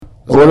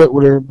What up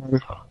with everybody?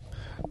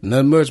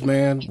 Nothing much,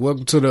 man.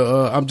 Welcome to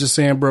the I'm Just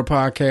Saying Bro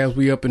podcast.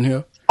 We up in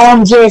here.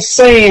 I'm just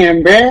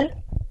saying,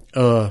 man.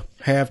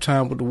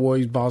 Halftime with the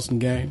Warriors-Boston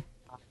game.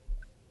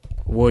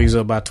 Warriors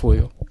up by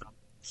 12.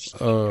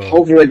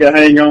 Hopefully they can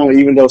hang on,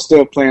 even though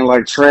still playing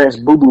like trash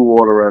boo-boo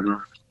water right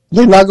now.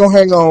 They're not gonna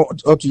hang on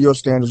up to your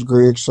standards,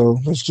 Greg. So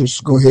let's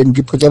just go ahead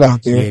and put that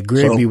out there. Yeah,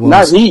 Greg be one.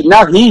 Not he,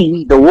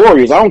 the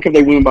Warriors. I don't care if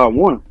they win by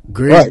one.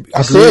 Right.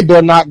 I said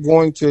they're not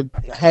going to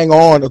hang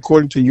on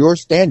according to your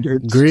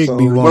standards. Greg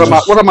be one.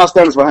 What are my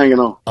standards for hanging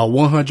on? A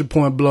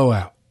 100-point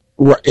blowout.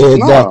 Right,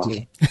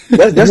 exactly.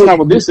 No, that's not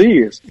what this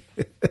is.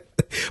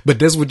 But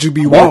that's what you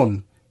be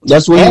wanting.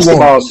 That's what you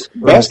want.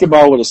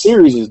 Basketball with a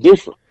series is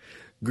different.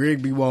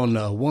 Greg be wanting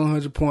a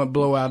 100-point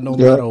blowout no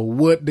matter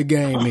what the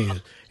game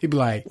is. He'd be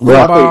like, Right.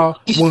 football,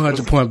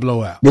 100-point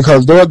blowout.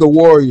 Because they're the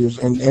Warriors,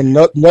 and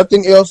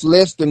nothing else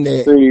less than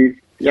that. See,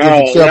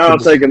 y'all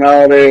taking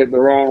all that the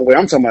wrong way.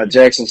 I'm talking about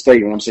Jackson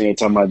State when I'm saying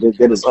talking about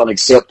that is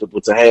unacceptable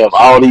to have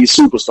all these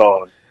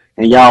superstars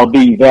and y'all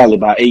beat Valley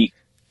by 8.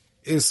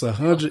 It's a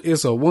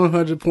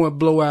 100-point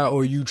blowout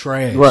or you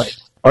trash. Right.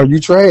 Are you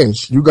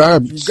trash? You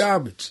garbage. You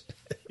garbage.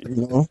 You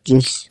know,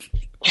 just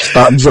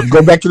stop. Just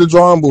go back to the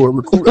drawing board.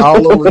 Recruit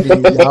all over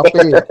again. Y'all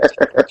fair.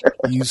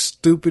 You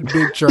stupid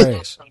big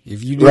trash.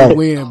 If you didn't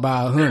win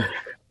by 100.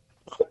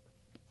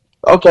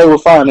 Okay, well,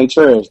 fine. They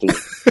trash then.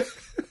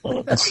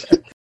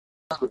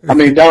 I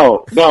mean,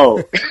 dog.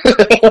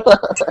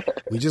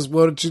 We just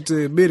wanted you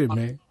to admit it,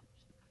 man.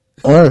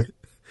 All right.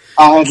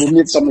 I had to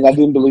admit something I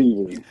didn't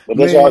believe in. But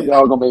that's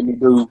y'all gonna make me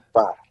do.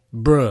 Fine.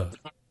 Bruh,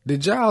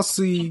 did y'all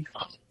see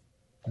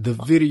the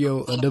video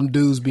of them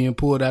dudes being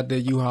pulled out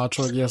that U-Haul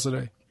truck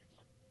yesterday?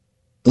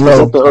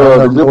 No,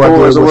 the good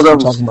boys or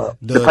whatever.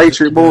 The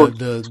Patriot board.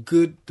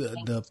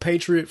 The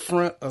Patriot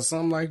front or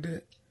something like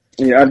that?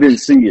 Yeah, I didn't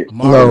see it.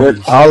 No,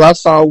 all I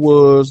saw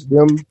was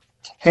them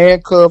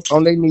handcuffed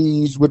on their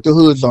knees with the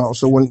hoods on.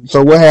 So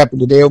what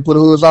happened? Did they ever put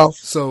the hoods off?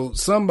 So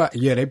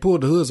they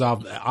pulled the hoods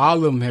off. All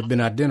of them have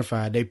been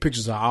identified. Their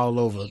pictures are all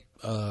over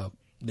the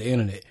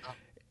internet.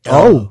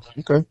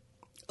 Okay.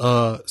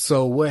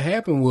 So what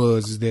happened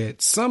was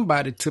that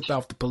somebody tipped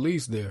off the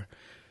police there,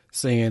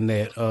 saying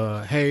that,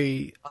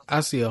 hey, I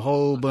see a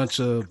whole bunch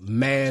of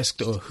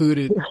masked or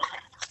hooded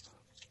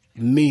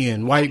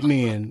men, white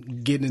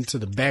men, getting into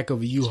the back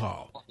of a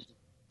U-Haul.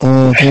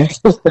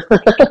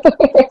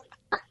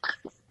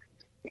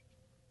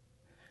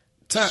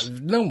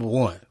 Number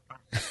one,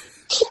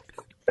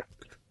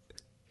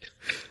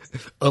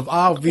 of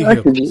all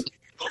vehicles.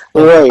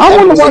 Right. I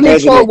wonder why they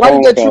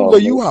choose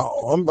a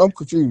U-Haul. I'm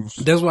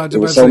confused. That's why I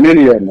just so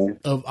many of them.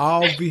 Of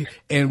all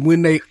and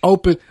when they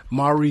opened,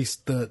 Maurice,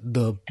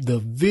 the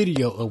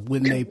video of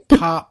when they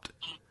popped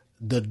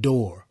the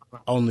door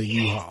on the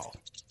U-Haul,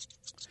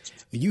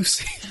 you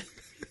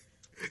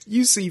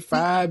see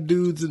 5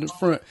 dudes in the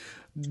front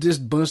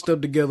just bunched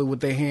up together with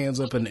their hands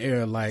up in the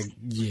air, like,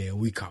 yeah,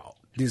 we caught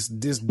this.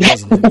 This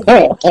doesn't look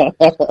good.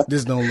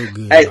 This don't look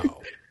good at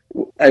all.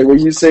 Hey, when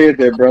you said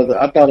that, brother,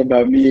 I thought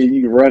about me and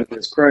you running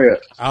this crowd.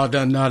 Oh,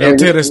 no, don't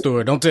tell that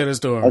story. Don't tell that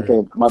story.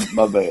 Okay, my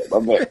bad.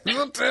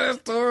 Don't tell that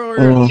story.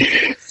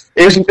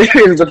 It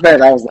was the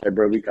fact I was like,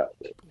 bro, we caught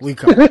it. We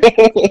caught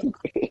it.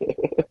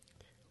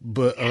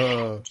 But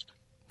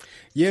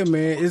yeah,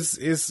 man,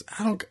 it's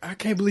I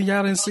can't believe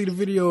y'all didn't see the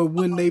video of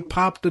when they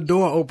popped the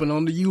door open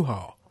on the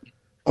U-Haul.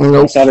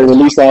 That's how they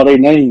released all their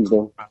names,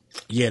 though.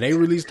 Yeah, they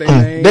released their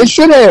names. They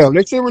should have.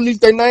 They should release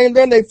their names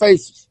and their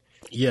faces.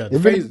 Yeah,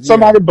 if it's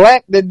somebody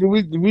black, that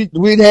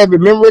we'd have it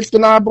memorized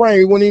in our brain.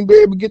 We wouldn't even be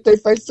able to get their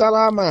faces out of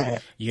our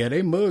mind. Yeah,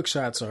 they mug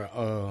shots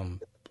are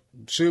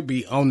should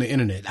be on the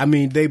internet. I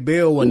mean, they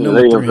bail with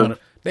number $300.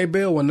 They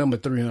bail with number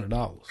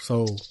 $300.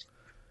 So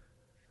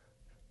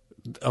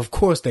of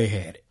course they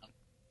had it.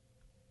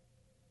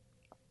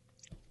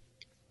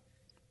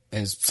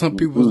 And some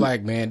people was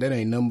like, man, that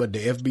ain't nothing but the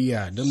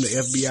FBI. Them the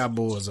FBI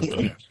boys up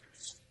there.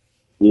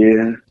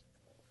 Yeah.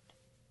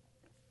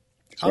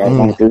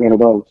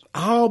 $300.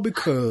 All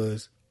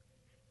because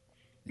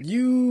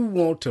you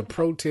want to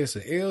protest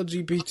an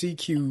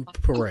LGBTQ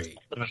parade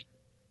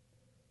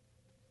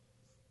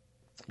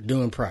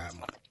during Pride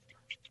Month.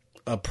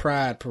 A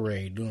pride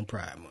parade during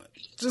Pride Month.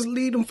 Just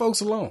leave them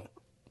folks alone.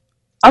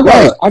 I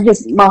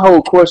guess my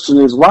whole question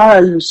is, why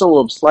are you so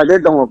upset? Like,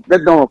 that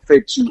don't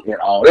affect you at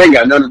all. That ain't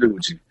got nothing to do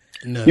with you.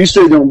 No. You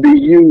still gonna be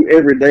you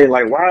every day.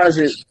 Like, why is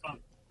it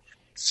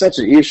such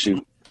an issue?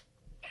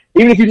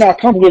 Even if you're not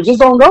comfortable, just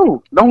don't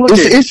go. Don't look.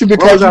 It's an issue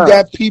because you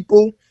got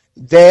people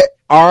that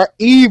are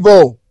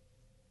evil.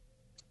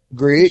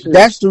 Greg,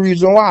 that's the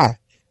reason why.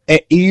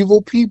 And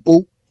evil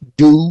people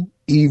do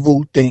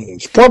evil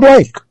things. Point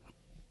blank.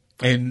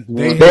 And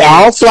they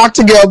all flock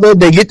together.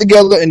 They get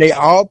together and they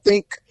all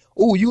think,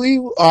 "Oh, you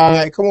evil? All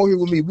right, come on here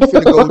with me. We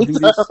finna go do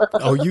this."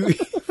 Oh, you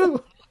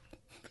evil?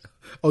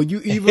 Oh,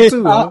 you evil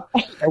too, huh?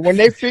 And when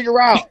they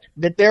figure out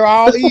that they're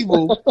all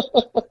evil,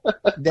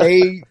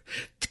 they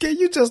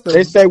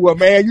say, "Well,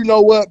 man, you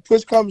know what?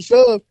 Push come to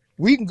shove,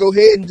 we can go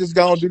ahead and just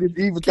go and do this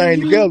evil thing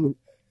together."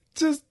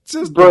 Just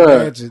Just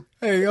imagine.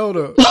 Hey, hold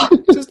up.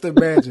 Just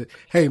imagine.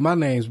 Hey, my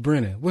name's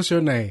Brennan. What's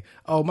your name?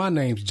 Oh, my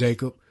name's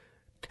Jacob.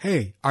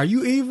 Hey, are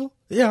you evil?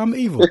 Yeah, I'm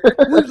evil.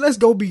 Let's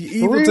go be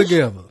evil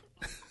together.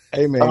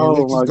 Hey, man,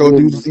 let's just go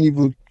do this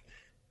evil.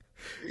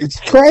 It's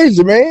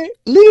crazy, man.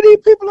 Leave these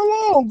people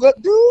alone,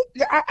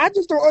 dude. I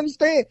just don't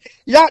understand.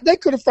 Y'all, they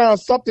could have found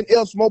something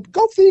else more.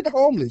 Go feed the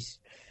homeless.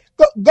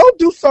 Go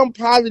do something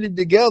positive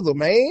together,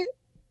 man.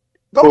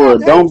 Go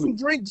have some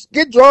drinks,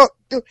 get drunk,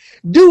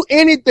 do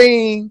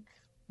anything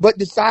but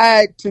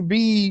decide to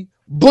be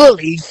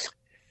bullies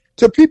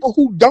to people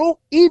who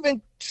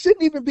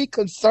shouldn't even be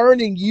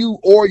concerning you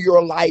or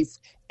your life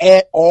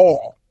at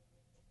all.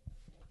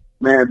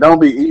 Man, don't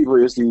be evil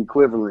is the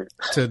equivalent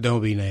to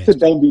don't be nasty.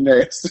 Don't be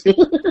nasty.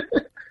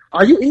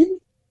 Are you evil?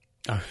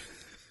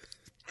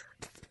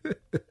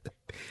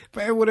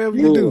 Man, whatever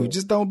you do,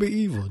 just don't be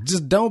evil.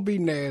 Just don't be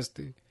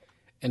nasty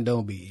and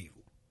don't be evil.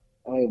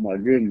 Oh my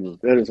goodness,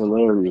 that is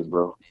hilarious,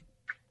 bro.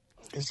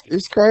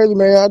 It's crazy,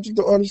 man. I just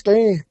don't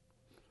understand.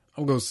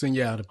 I'm gonna send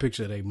you out a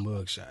picture of their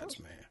mug shots,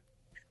 man.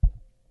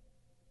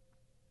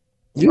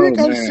 You ain't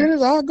gotta send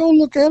it. I'll go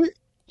look at it.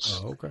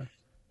 Oh, okay.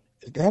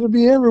 It's gotta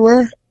be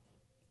everywhere.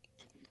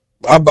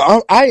 I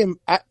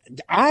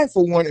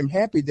for one am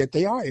happy that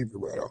they are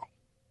everywhere though.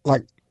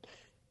 Like,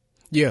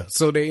 yeah,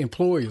 so their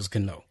employers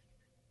can know.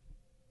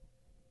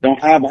 Don't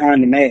hide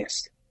behind the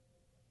mask.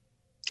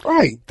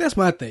 Right. That's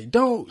my thing.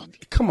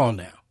 Come on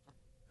now.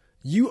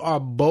 You are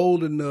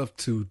bold enough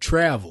to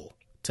travel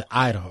to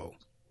Idaho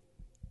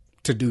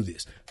to do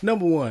this.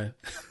 Number one,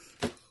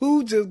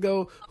 who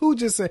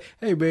just say,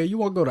 hey man, you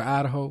want to go to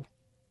Idaho?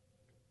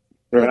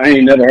 Bro, I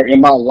ain't never in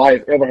my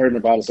life ever heard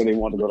anybody say they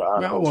want to go to Idaho.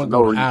 Man, I want to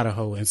go to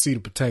Idaho and see the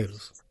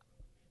potatoes.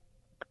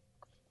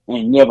 I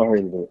ain't never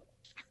heard of it.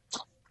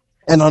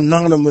 An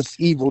anonymous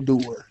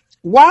evildoer.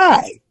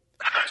 Why?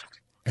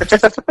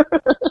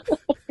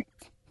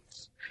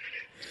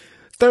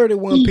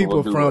 31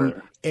 people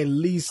from at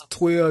least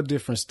 12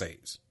 different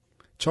states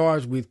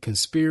charged with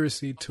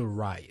conspiracy to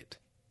riot.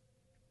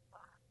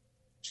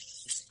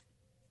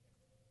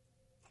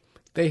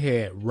 They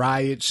had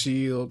riot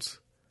shields.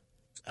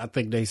 I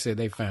think they said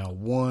they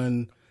found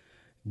one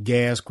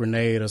gas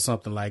grenade or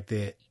something like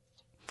that.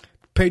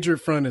 Patriot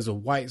Front is a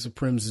white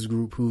supremacist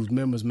group whose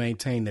members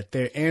maintain that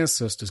their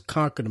ancestors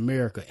conquered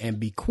America and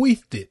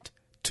bequeathed it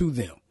to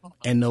them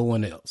and no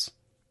one else.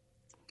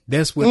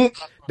 That's what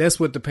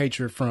the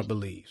Patriot Front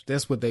believes.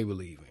 That's what they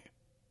believe in.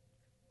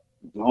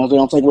 As long as they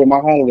don't take away my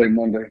holiday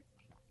Monday.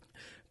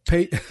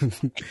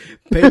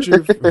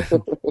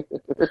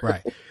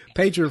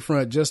 Patriot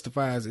Front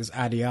justifies its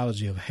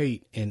ideology of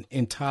hate and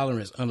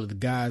intolerance under the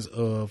guise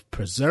of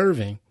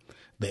preserving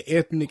the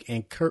ethnic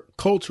and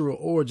cultural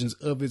origins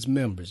of its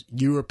members,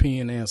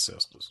 European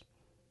ancestors.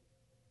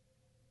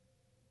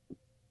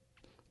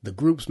 The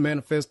group's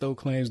manifesto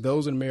claims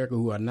those in America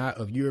who are not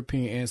of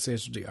European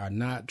ancestry are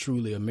not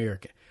truly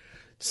American.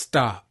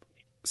 Stop.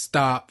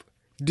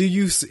 Do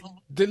you see?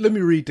 Let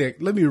me read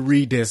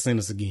that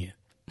sentence again.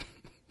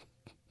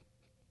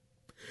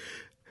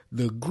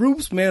 The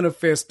group's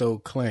manifesto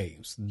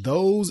claims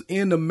those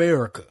in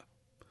America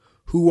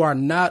who are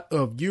not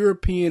of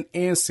European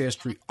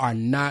ancestry are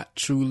not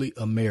truly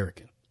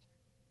American.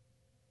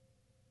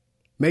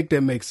 Make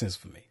that make sense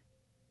for me.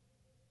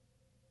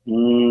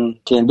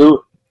 Can't do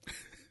it.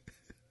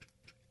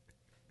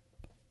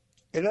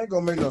 It ain't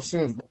gonna make no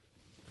sense.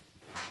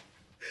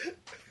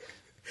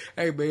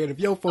 Hey man, if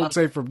your folks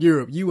ain't from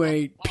Europe, you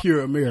ain't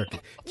pure American.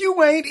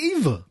 You ain't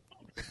either.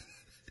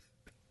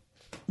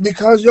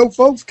 Because your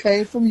folks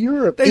came from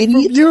Europe. They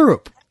from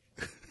Europe.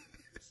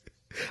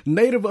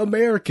 Native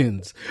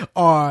Americans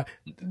are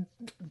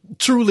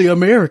truly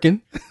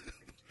American.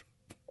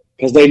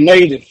 Because they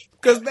native.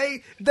 Because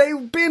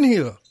they've been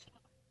here.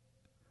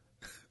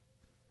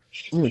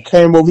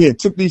 Came over here,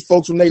 took these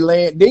folks from their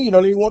land. Then you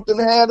don't even want them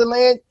to have the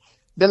land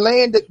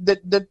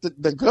that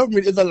the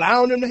government is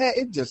allowing them to have.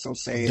 It's just so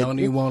sad. Don't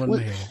even want them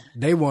to have.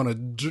 They want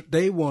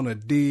to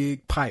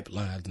dig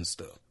pipelines and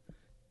stuff.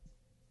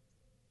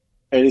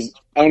 I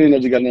don't even know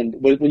if you got nothing.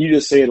 But when you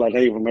just said like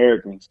Native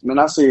Americans, man,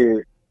 I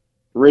said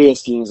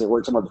Redskins at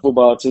work talking about the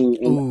football team,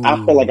 and I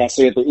felt like I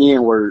said the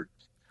N word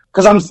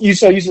because you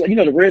said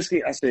the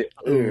Redskins. I said,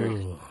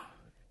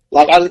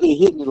 like it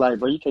hit me like,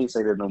 bro, you can't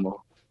say that no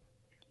more.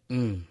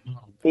 And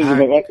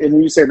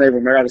when you said Native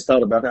American, I just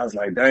thought about that. I was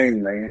like,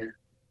 dang, man.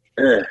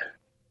 Ugh.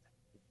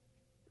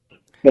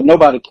 But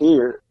nobody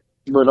cared.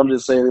 But I'm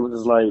just saying it was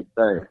just like,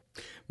 dang.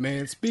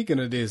 Man, speaking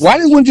of this, why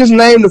didn't we just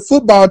name the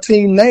football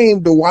team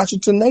named the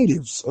Washington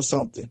Natives or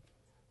something?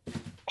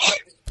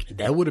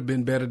 That would have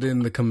been better than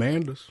the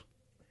Commanders.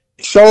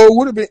 Sure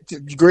would have been.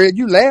 Greg,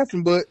 you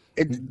laughing, but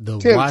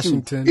the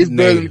Washington it's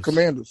better than the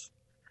Commanders.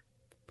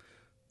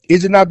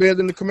 Is it not better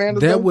than the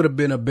Commanders? That would have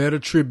been a better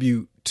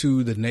tribute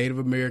to the Native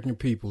American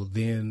people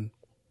than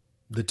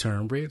the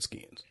term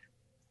Redskins.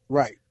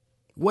 Right.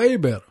 Way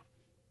better.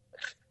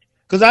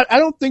 Because I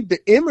don't think the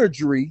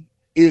imagery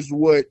is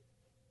what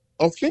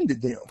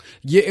offended them.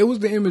 Yeah, it was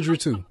the imagery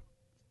too.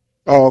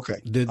 Oh,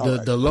 okay.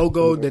 The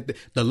logo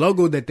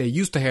that they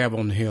used to have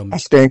on the helmet. I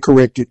stand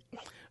corrected.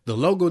 the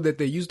logo that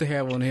they used to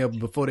have on the helmet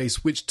before they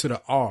switched to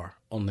the R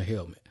on the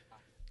helmet.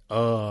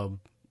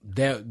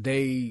 That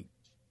they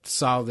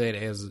saw that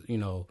as, you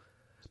know,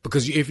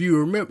 because if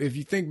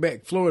you think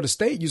back, Florida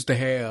State used to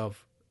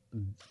have,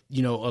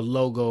 you know, a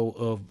logo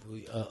of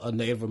a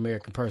Native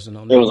American person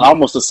on it. It was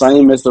almost the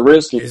same as the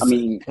Redskins. I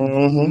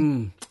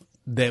mean,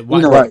 that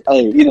you know, right.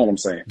 Hey, you know what I'm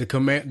saying?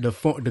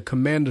 The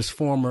commander's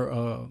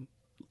former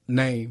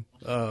name,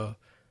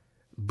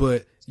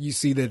 but you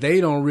see that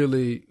they don't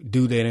really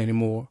do that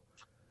anymore.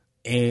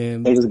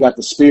 And they just got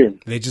the spear.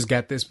 They just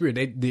got that spear.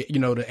 They you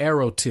know, the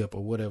arrow tip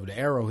or whatever, the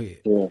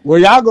arrowhead. Yeah. Well,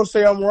 y'all gonna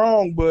say I'm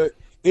wrong, but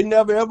it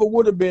never ever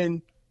would have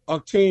been a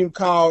team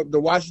called the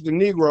Washington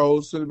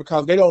Negroes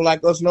because they don't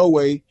like us no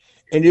way,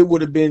 and it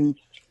would have been.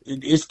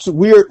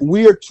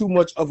 We're too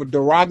much of a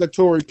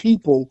derogatory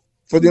people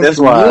for them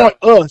to want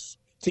us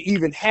to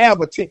even have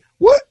a team.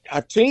 What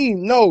a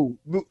team? No,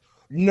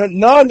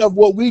 none of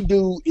what we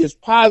do is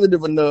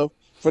positive enough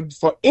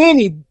for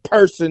any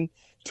person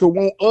to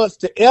want us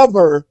to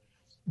ever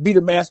be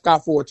the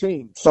mascot for a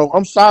team. So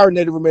I'm sorry,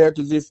 Native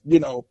Americans,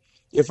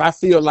 if I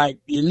feel like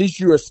at least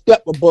you're a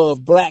step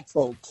above black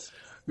folks,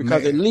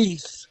 because at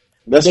least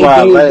that's they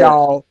why gave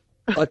y'all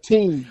a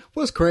team.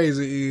 What's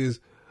crazy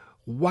is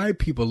white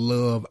people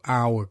love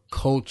our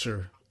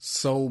culture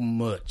so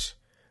much,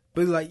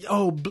 but it's like,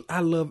 oh,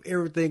 I love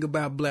everything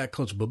about black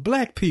culture, but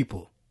black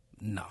people,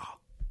 nah.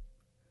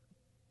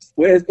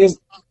 Well,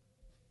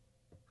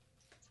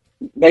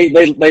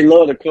 they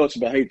love the culture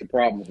but hate the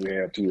problems we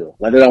have too. Though.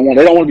 Like they don't want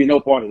to be no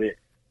part of it.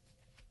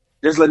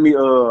 Just let me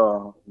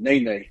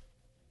Nene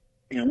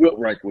and whip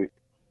right quick,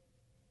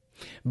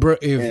 bro.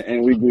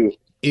 And we do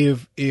it.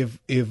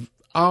 If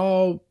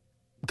all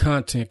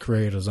content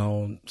creators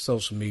on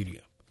social media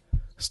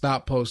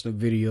stop posting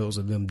videos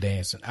of them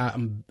dancing,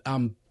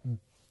 I'm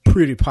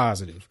pretty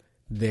positive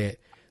that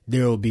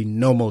there will be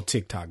no more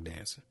TikTok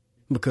dancing,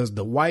 because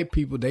the white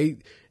people they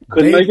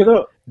make it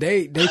up.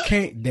 They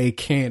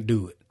can't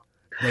do it.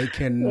 They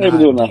cannot. They're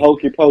doing a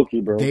hokey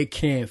pokey, bro. They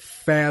can't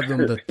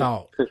fathom the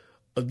thought.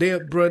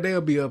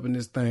 They'll be up in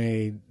this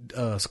thing,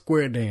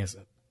 square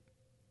dancing.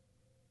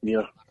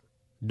 Yeah.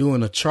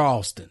 Doing a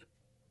Charleston.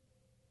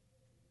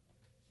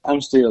 I'm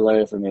still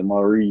laughing at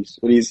Maurice.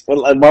 Maurice,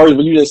 when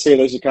you just said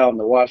they should call them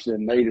the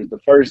Washington Natives, the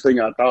first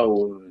thing I thought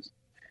was,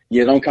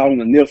 yeah, don't call them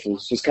the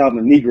Niffles, just call them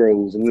the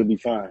Negroes and we'll be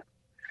fine.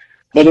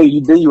 But then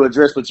you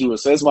addressed what you were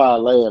saying. That's why I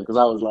laughed, because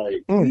I was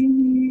like,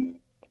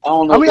 I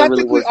don't know. I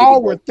think we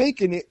all were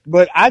thinking it,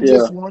 but I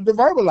just wanted to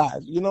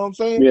verbalize. You know what I'm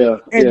saying? Yeah.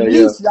 At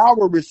least y'all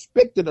were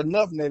respected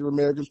enough, Native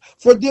Americans,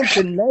 for them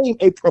to name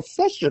a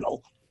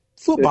professional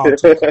football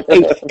team, a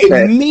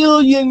 $1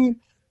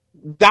 million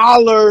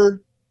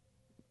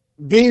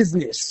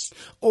business.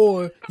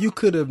 Or you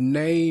could have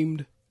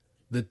named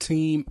the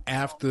team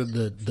after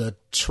the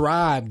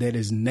tribe that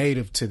is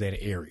native to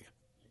that area.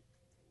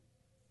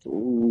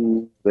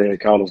 Ooh, they had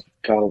called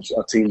us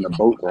a team the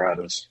Boat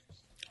Riders.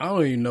 I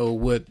don't even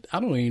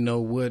know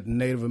what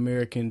Native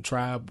American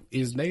tribe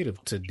is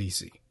native to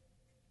DC.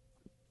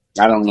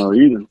 I don't know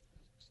either.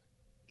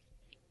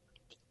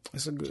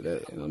 That's a good.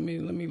 Let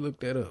me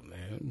look that up,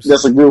 man.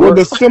 That's a good one. Were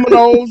the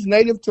Seminoles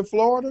native to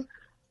Florida?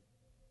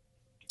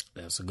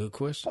 That's a good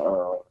question.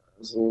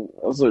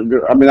 That's a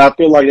good. I mean, I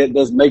feel like that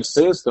does make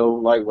sense though.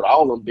 Like with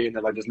all of them being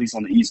there, like at least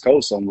on the East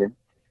Coast somewhere,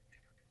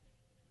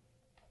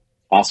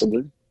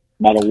 possibly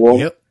by the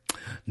water. Yep,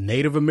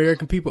 Native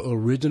American people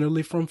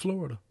originally from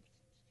Florida.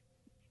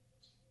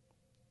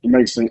 It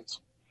makes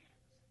sense.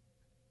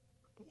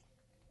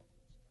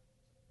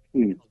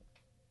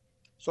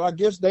 So I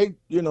guess they,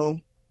 I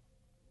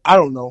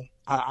don't know.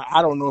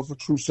 I don't know if a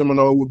true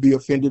Seminole would be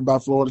offended by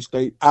Florida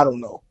State. I don't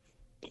know.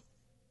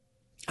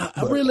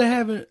 I really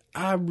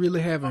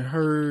haven't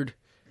heard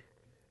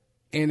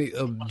any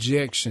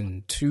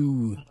objection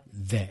to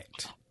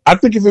that. I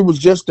think if it was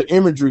just the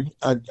imagery,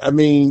 I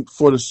mean,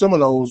 for the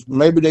Seminoles,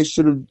 maybe they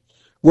should have.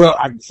 Well,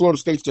 Florida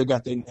State still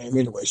got their name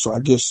anyway, so I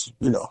guess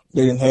they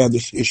didn't have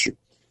this issue.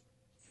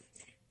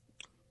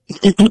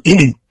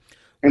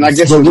 And I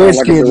guess the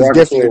Redskins is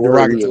definitely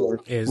derogatory,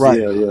 right?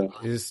 Yeah.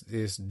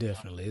 It's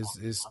definitely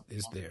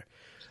it's there.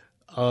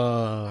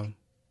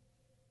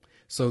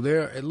 So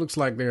it looks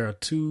like there are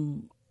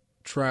 2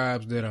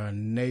 tribes that are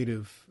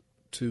native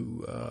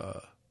to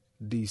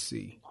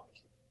DC.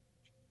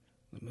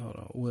 Hold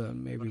on, well,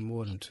 maybe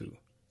more than 2.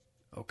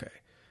 Okay,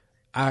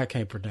 I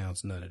can't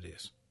pronounce none of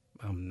this.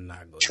 I'm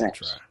not going to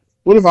try.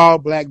 What if all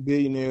black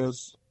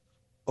billionaires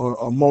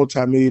or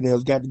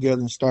multimillionaires got together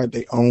and started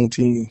their own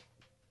team?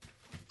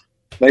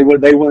 They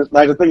would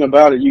like, the thing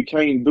about it, you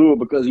can't do it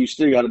because you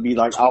still got to be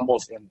like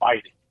almost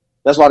invited.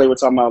 That's why they were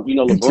talking about,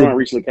 LeBron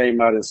recently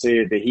came out and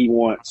said that he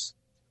wants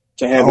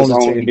to have his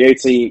own NBA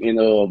team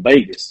in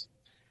Vegas.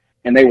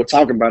 And they were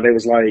talking about it. It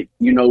was like,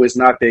 it's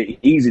not that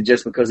easy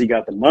just because he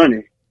got the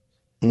money.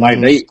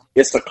 Mm-hmm. Like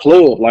it's a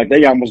club. Like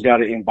they almost got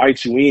to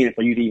invite you in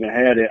for you to even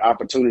have that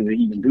opportunity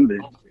to even do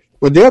that.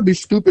 Well, they'll be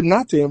stupid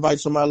not to invite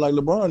somebody like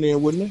LeBron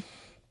in, wouldn't they?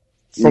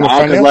 From a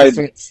financial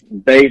sense.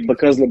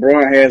 Because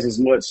LeBron has as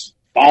much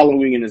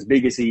following and as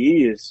big as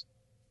he is,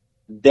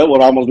 that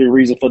would almost be a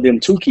reason for them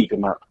to keep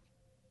him out.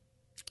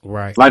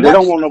 Right. Like, they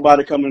don't want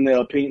nobody coming in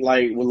there pink,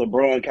 like, with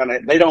LeBron kind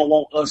of, they don't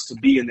want us to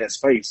be in that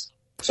space.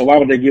 So why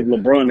would they give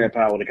LeBron that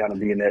power to kind of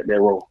be in that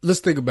role? Let's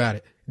think about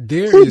it.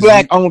 Who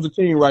black owns the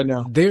team right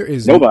now? There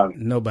is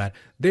nobody.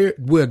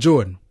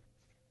 Jordan.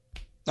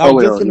 I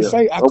was just going to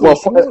say, I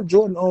thought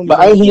Jordan owned. But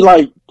ain't he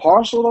like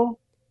partial though?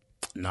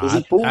 No,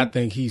 I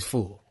think he's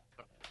full.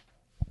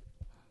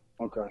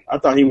 Okay, I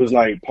thought he was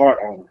like part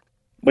owner,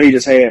 but he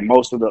just had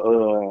most of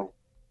the.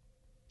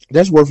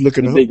 That's worth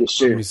looking at. Biggest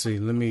share. Let me see.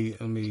 Let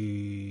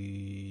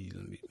me.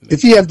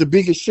 If he has the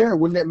biggest share,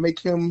 wouldn't that make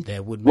him?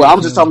 That would. Well,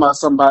 I'm just talking about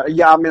somebody.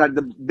 Yeah, I mean like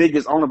the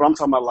biggest owner, but I'm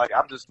talking about like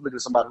I'm just looking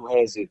at somebody who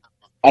has it.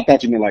 I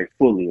thought you meant like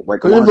fully.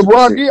 Like, because if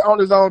LeBron get on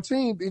his own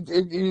team,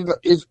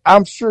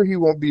 I'm sure he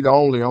won't be the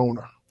only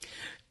owner.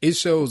 It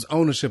shows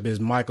ownership is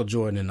Michael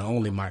Jordan and the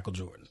only Michael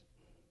Jordan.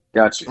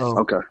 Gotcha.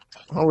 Okay.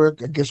 Oh, well,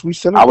 I guess we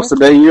said I was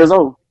today years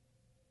old.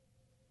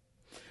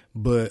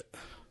 But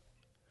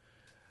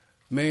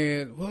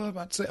man, what am I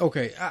about to say?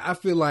 Okay, I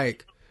feel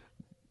like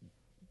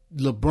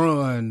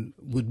LeBron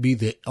would be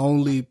the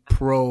only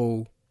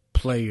pro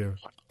player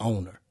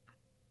owner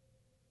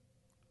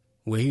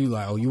where he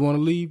like, oh, you want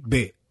to leave?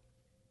 Bet.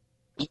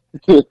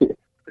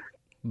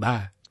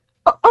 Bye.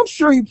 I'm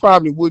sure he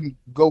probably wouldn't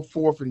go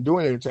forth and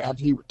doing it until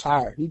after he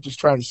retired. He's just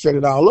trying to set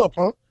it all up,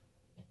 huh?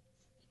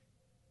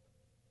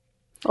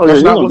 Oh,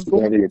 that's not what's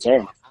going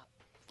on.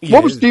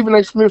 What was Stephen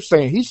A. Smith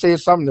saying? He said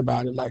something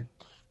about it, like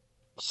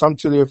something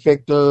to the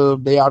effect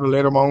of they ought to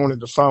let him on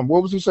it or something.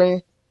 What was he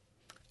saying?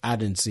 I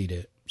didn't see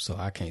that, so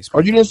I can't speak. Oh,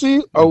 you didn't see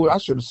it? Oh, I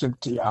should have sent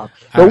it to y'all.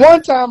 The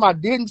one time I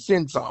didn't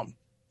send something.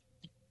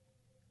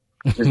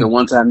 It's the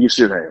one time you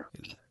should have.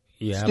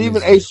 Yeah,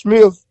 Stephen A.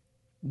 Smith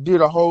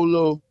did a whole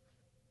little,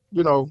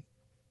 little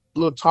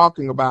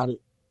talking about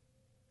it.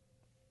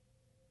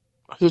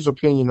 His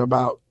opinion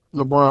about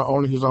LeBron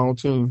owning his own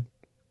team.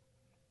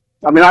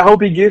 I mean, I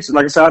hope he gets it.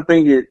 Like I said,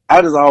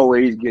 I just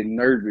always get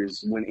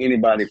nervous when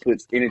anybody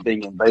puts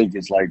anything in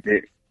Vegas like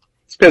that,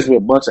 especially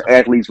with a bunch of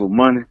athletes with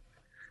money.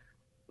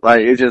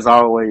 Like, it's just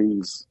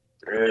always,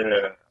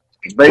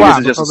 Vegas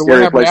is just a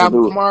scary place to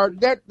do it. I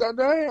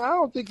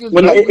don't think it's.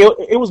 Well,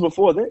 it was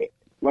before that.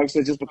 Like I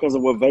said, just because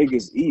of what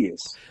Vegas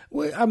is.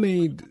 Well, I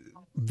mean,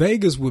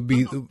 Vegas,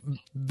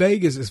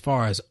 as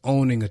far as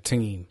owning a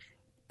team,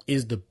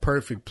 is the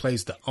perfect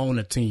place to own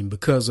a team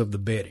because of the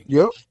betting.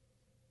 Yep.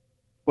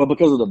 Well,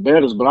 because of the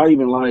bettors, but I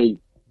even like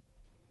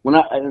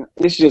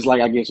it's just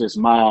like, I guess it's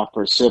my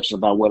perception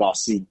about what I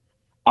see.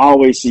 I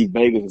always see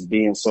Vegas as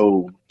being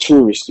so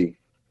touristy.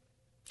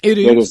 It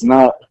is. That it's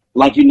not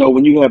like,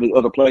 when you have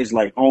other places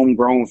like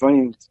homegrown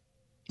fans.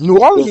 New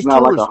Orleans is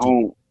not touristy. Like a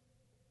home,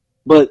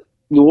 but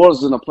New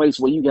Orleans is a place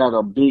where you got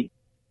a big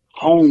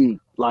home,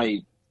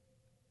 like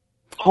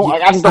home.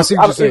 Yeah, I see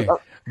what you're saying.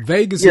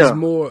 Vegas is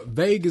more.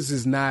 Vegas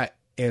is not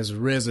as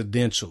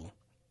residential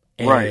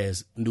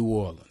as New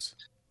Orleans.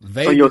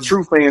 Vegas, so your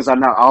true fans are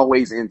not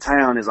always in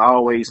town. It's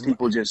always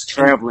people just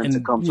traveling to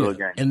come to a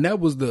game. And that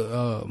was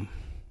the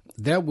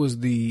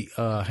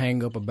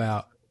hang up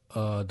about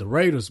the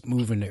Raiders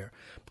moving there,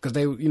 because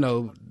they,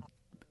 the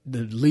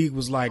league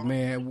was like,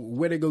 man,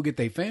 where they go get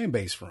their fan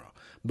base from?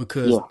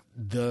 Because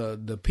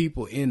the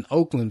people in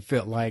Oakland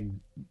felt like,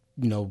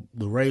 the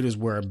Raiders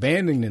were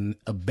abandoning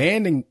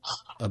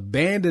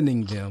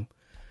them,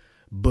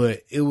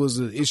 but it was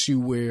an issue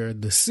where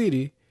the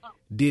city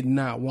did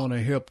not want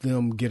to help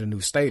them get a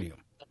new stadium.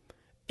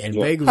 And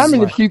Vegas. How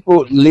many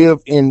people live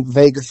in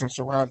Vegas and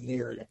surrounding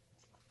area?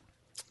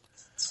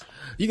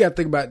 You got to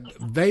think about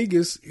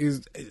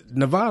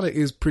Nevada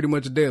is pretty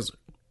much a desert.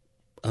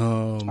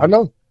 I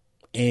know.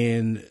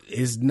 And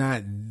it's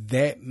not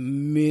that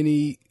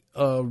many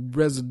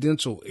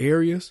residential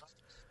areas.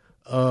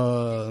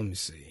 Let me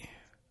see.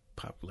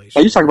 Population.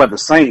 Oh, you talking about the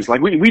Saints.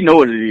 Like, we know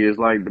what it is.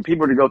 Like, the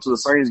people that go to the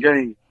Saints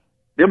game,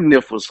 them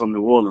niffles from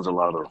New Orleans, a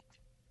lot of them.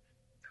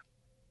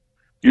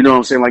 You know what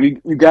I'm saying? Like,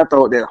 you got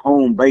that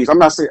home base. I'm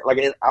not saying, like,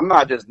 I'm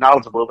not just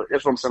knowledgeable, but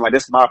that's what I'm saying. Like,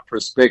 that's my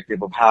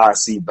perspective of how I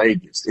see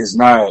Vegas. It's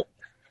not,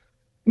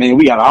 man,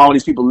 we got all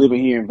these people living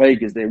here in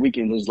Vegas that we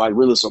can just, like,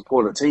 really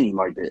support a team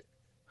like that.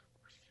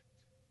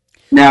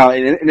 Now,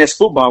 and that's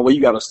football where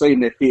you got a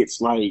stadium that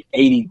fits, like,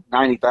 80,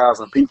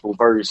 90,000 people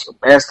versus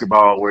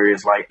basketball where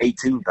it's, like,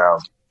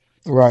 18,000.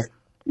 Right.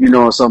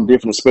 Something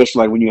different,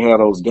 especially, like, when you have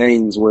those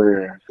games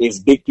where it's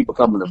big people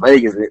coming to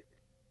Vegas. And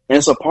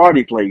it's a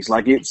party place.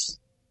 Like, it's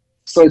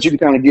so that you can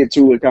kind of get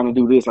to it, kind of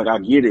do this. Like, I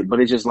get it, but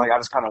it's just like, I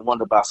just kind of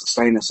wonder about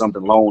sustaining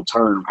something long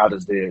term. How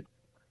does that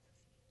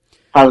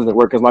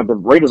work? Because, like, the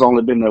Raiders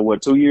only been there,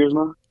 2 years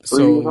now?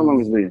 3 years? How long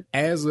has it been?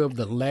 As of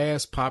the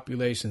last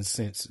population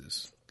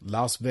census,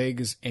 Las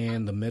Vegas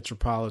and the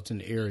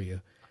metropolitan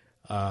area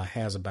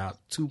has about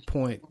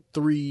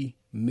 2.3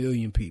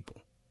 million people.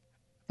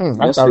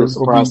 That's still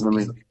surprising to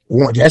me.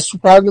 That's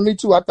surprising to me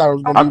too. I thought it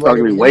was going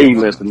to be way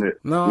less than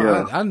that.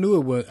 No, I knew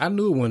it was. I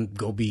knew it wasn't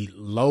going to be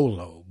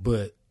low,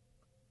 but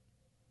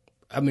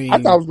I mean, I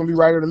thought it was going to be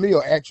right in the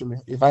middle. Actually,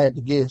 if I had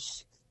to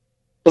guess,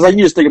 because like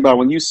you just think about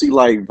when you see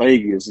like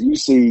Vegas, you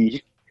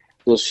see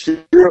the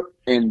Strip,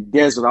 and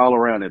desert all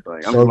around that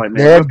thing. I'm So just like,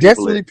 man, there are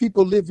definitely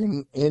people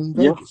living in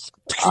Vegas.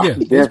 Yeah,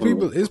 it's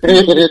people. It's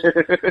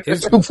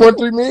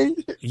 2.3 million.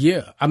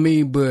 Yeah, I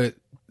mean, but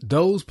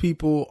those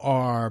people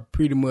are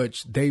pretty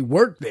much they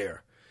work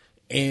there,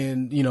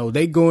 and you know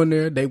they go in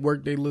there, they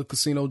work their little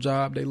casino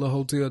job, their little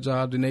hotel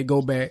job, then they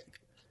go back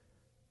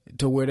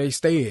to where they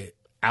stay at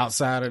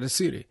outside of the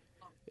city,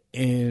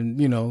 and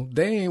you know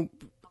they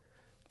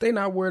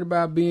not worried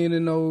about being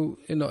in no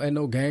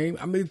game.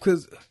 I mean,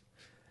 because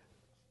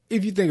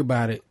if you think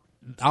about it,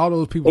 all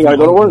those people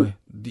from Oakland,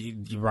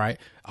 right?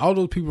 All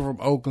those people from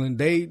Oakland,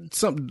 the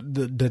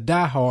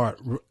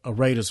diehard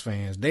Raiders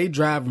fans, they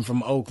driving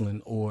from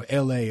Oakland or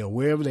LA or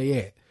wherever they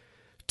at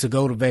to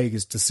go to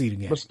Vegas to see the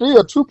game. But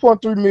still,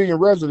 2.3 million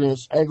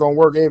residents ain't gonna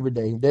work every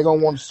day. They're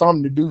gonna want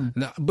something to do.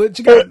 No, but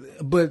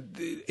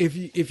if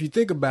you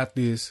think about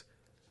this,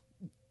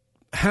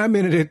 how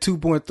many of that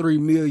 2.3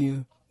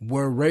 million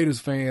were Raiders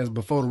fans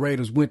before the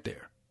Raiders went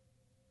there?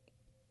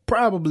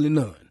 Probably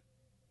none.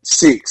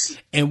 6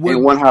 in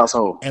one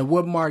household. And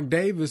what Mark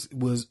Davis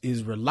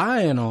is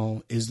relying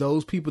on is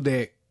those people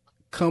that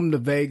come to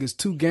Vegas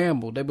to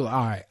gamble. They be like,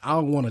 all right, I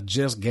don't want to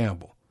just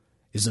gamble.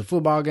 It's a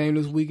football game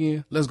this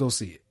weekend. Let's go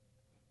see it.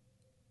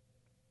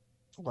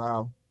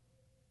 Wow.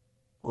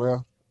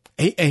 Well,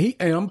 and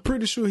I'm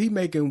pretty sure he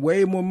making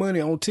way more money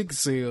on ticket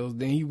sales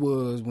than he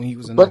was when he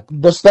was in. But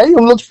the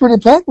stadium looks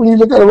pretty packed when you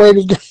look at a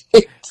Raiders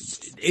game.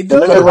 It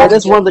does.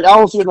 That's one thing. I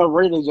don't see enough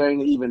Raiders game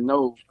to even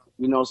know.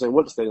 You know what I'm saying?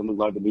 What the stadium look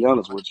like, to be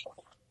honest with you.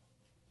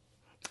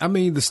 I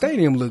mean, the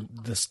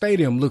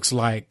stadium looks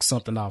like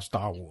something off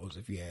Star Wars,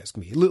 if you ask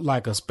me. It looked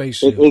like a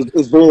spaceship.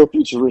 It's very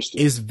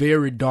futuristic. It's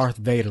very Darth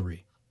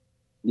Vader-y.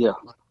 Yeah.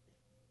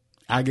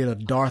 I get a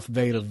Darth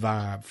Vader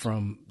vibe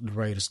from the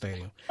Raiders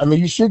Stadium. I mean,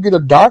 you should get a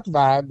dark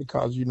vibe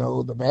because, you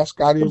know, the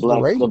mascot is the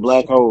Raiders. The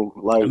black hole.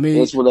 Like, I mean,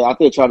 that's what I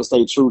think try to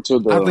stay true to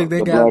the I think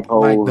they got black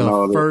hole like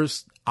the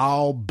first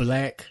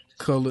all-black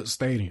colored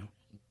stadium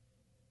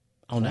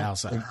on the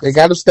outside. They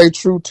got to stay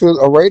true to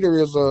a Raider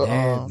is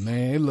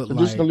man, it look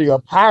traditionally like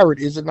a pirate,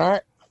 is it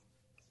not?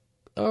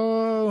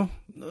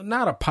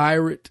 Not a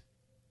pirate.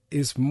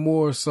 It's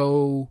more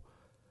so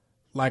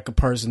like a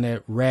person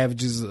that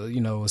ravages,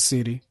 a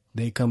city.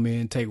 They come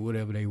in, take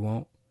whatever they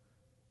want,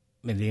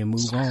 and then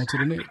move on to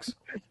the next.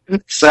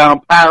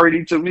 Sound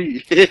piratey to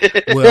me.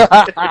 Well,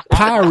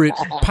 pirate.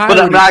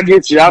 But I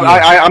get you.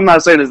 I'm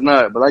not saying it's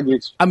not, but I get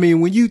you. I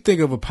mean, when you think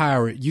of a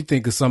pirate, you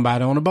think of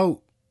somebody on a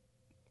boat.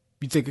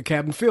 You think of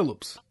Captain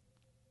Phillips.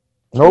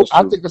 Nope,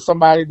 I think of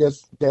somebody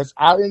that's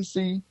out in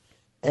sea,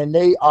 and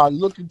they are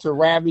looking to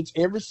ravage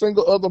every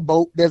single other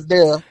boat that's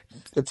there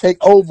to take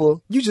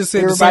over. You just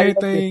said the same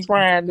thing.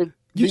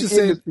 You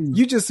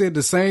just said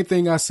the same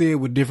thing I said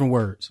with different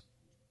words.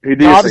 He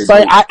did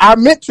say I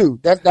meant to.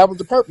 That was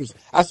the purpose.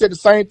 I said the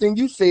same thing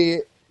you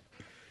said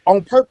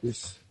on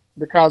purpose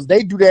because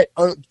they do that.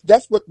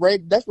 That's what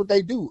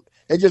they do.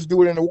 They just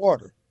do it in the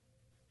water.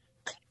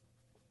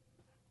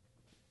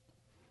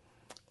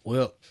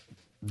 Well,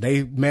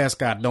 they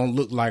mascot don't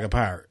look like a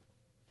pirate.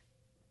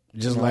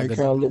 Just like they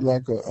kind of look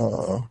like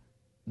a.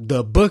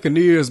 The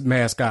Buccaneers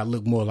mascot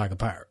look more like a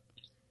pirate.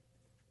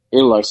 It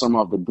looked like something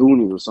off the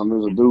Goonies or something.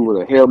 There's a dude with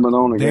a helmet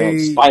on and got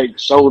spiked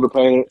shoulder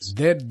pads.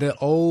 The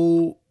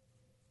old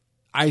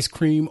ice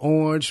cream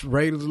orange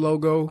Raiders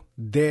logo,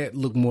 that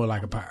looked more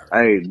like a pirate.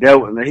 Hey,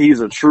 he's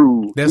a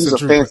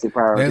fancy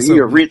pirate. He's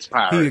a rich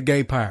pirate. He's a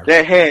gay pirate.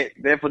 That hat,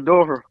 that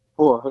fedora.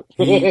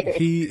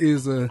 He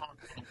is a.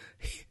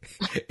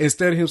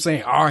 Instead of him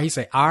saying R, he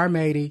say R,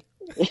 matey.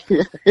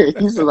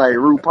 He's like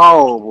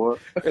RuPaul, boy.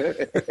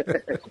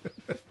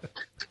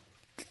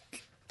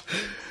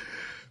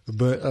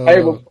 But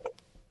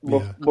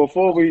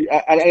before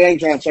I ain't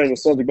trying to change the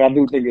subject, but I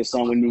do think it's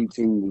something we need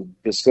to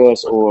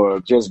discuss or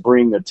just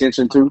bring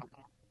attention to.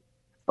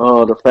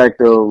 The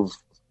fact of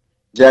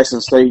Jackson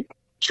State,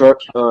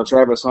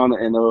 Travis Hunter,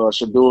 and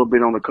Shedeur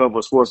being on the cover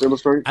of Sports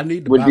Illustrated. I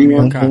need to buy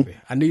my copy.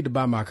 I need to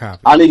buy my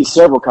copy. I need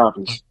several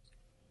copies.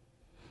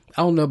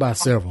 I don't know about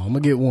several. I'm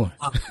gonna get one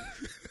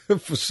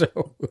for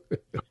sure.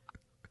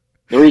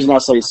 The reason I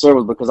say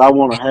several is because I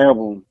want to have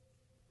them.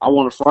 I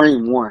want to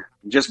frame one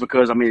just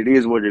because it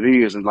is what it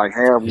is, and like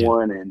have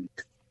one and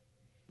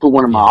put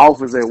one in my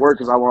office at work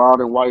because I want all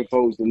them white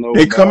folks to know.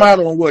 They come out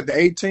on what, the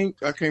 18th?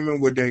 I can't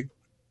remember what day.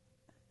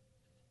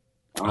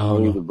 I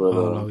don't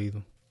know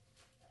either.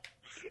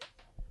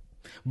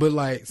 But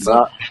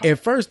at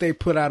first they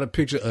put out a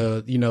picture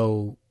of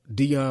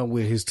Deion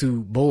with his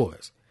two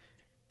boys,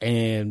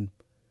 and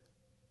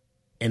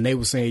they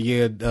were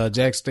saying,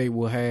 Jack State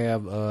will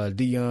have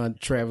Deion,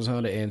 Travis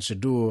Hunter, and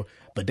Shedeur,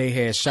 but they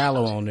had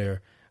Shiloh on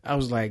there. I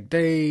was like,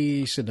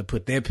 they shouldn't have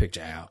put that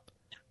picture out.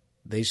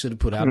 They should have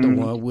put out the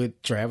one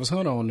with Travis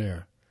Hunter on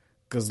there.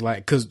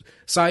 Because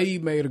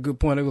Saeed made a good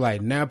point. They were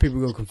like, now people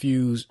go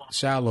confuse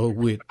Shiloh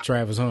with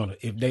Travis Hunter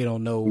if they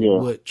don't know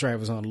what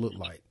Travis Hunter looked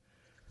like.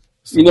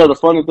 So, the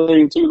funny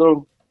thing,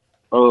 too,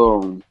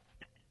 though,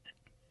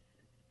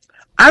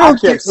 I don't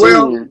think,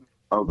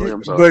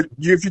 I'm sorry. But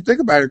if you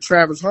think about it,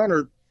 Travis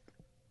Hunter,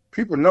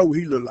 people know what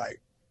he looked like.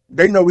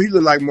 They know what he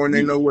look like more than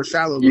they know what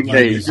Shallow look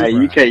like.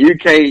 You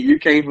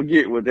can't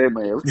forget what that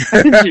man.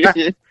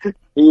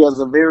 He has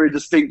a very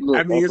distinct look.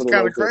 I mean, it's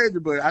kind of crazy,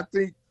 but I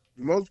think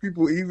most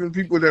people, even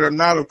people that are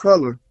not of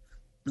color,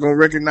 gonna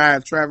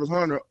recognize Travis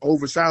Hunter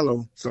over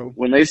Shallow. So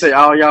when they say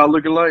all y'all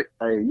look alike,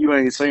 hey, you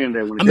ain't saying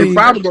that. They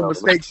probably gonna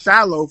mistake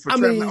Shallow for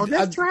Travis. Oh,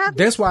 that's Travis.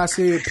 That's why I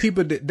said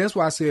people. That's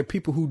why I said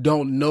people who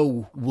don't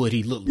know what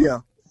he looked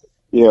like.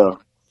 Yeah.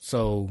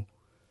 So,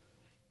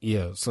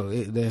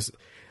 that's.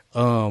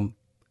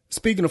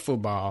 Speaking of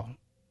football,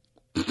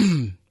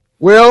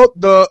 well,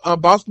 the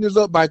Boston is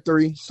up by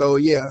 3. So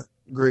yeah,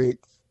 Greg.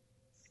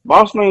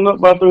 Boston ain't up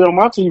by 3 on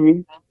my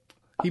TV.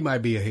 He might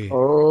be ahead.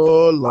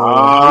 Oh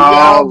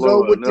Lord!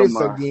 Go with this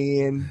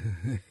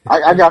again.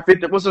 I got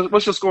 50.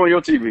 What's your score on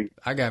your TV?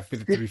 I got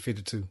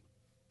 53-52.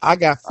 I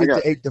got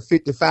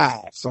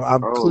 58-55. So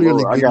I'm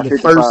clearly Lord, getting I got the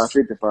first.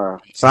 55.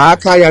 So I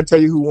can't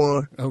tell you who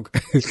won.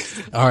 Okay.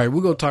 All right,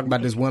 we're gonna talk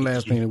about this one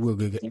last thing, and we'll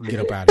get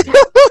up out of here.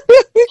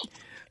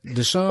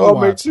 Deshaun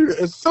Watson. Make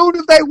sure as soon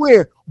as they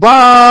win,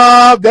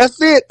 Bob,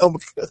 that's it.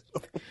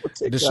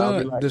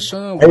 Deshaun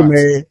Watson. Hey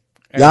man,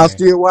 y'all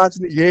still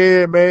watching it?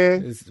 Yeah,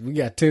 man. We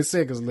got 10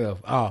 seconds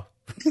left. Oh.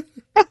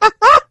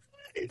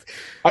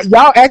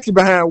 Y'all actually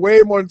behind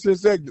way more than 10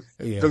 seconds.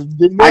 Yeah.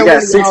 I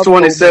got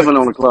 6:27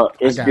 on the clock.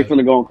 It's going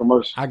to go on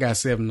commercial. I got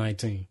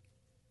 7:19.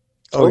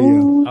 Oh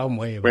yeah, I'm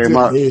way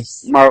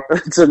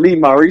to me,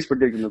 Maurice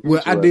predicting the future.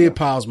 Well, I did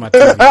pause my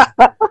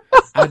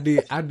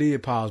TV. I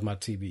did pause my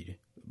TV.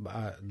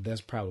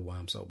 That's probably why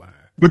I'm so behind.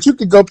 But you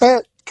can go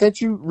back.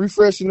 Can't you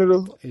refresh it?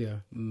 Yeah.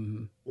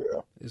 Mm-hmm. Yeah.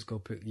 Let's go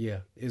pick. Yeah.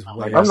 It's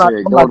way. I'm not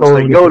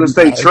Golden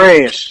State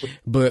trash.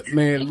 But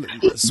man,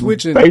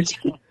 switching.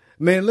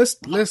 Man, let's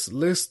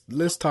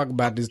talk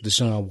about this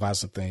Deshaun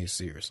Watson thing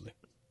seriously.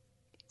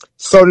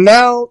 So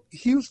now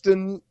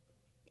Houston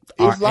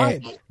is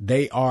liable.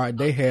 They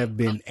have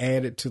been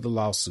added to the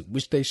lawsuit,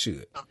 which they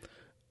should.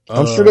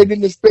 I'm sure they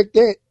didn't expect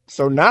that.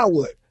 So now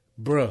what?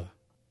 Bruh.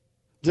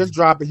 Just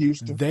drop it,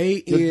 Houston.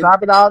 Just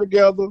drop it all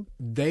together.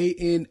 They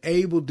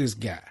enabled this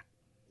guy.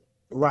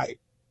 Right.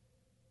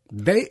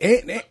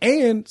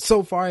 And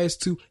so far as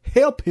to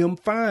help him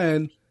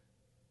find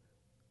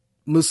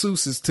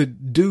masseuses to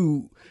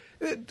do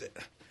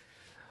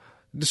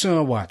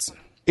Deshaun Watson.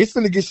 It's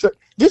going to get shut.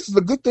 This is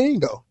a good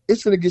thing, though.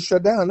 It's going to get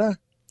shut down now.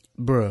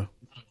 Bruh.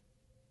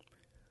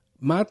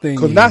 My thing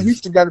is... Because now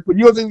Houston got to put...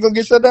 You don't think it's going to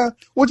get shut down?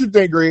 What you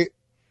think, Greg?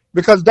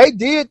 Because they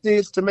did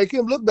this to make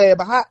him look bad.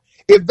 But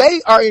if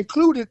they are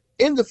included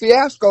in the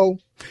fiasco,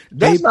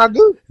 that's not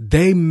good.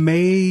 They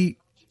made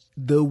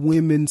the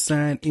women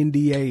sign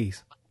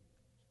NDAs.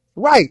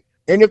 Right.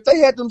 And if they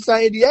had them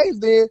sign NDAs,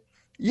 then,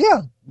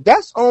 yeah,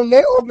 that's on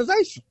their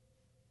organization.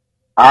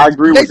 I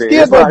agree with that.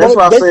 They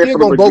still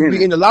going to both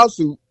be in the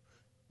lawsuit,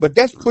 but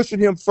that's pushing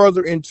him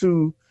further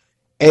into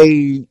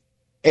a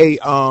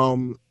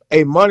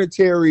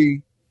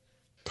monetary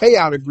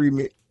payout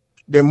agreement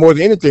than more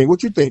than anything.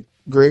 What you think,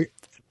 Greg?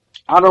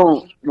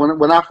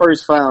 When I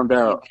first found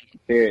out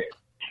that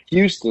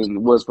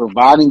Houston was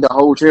providing the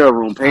hotel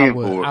room, paying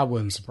for it, I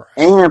wasn't surprised,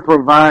 and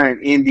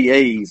providing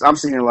NDAs, I'm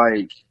saying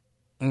like,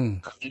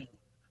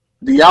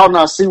 do y'all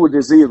not see what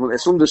this is?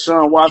 As soon as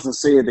Deshaun Watson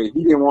said that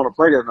he didn't want to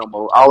play that no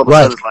more, all of a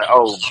sudden it's like,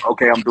 oh,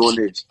 okay, I'm doing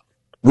this.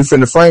 We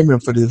finna frame him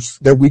for this.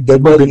 But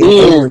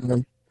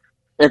then,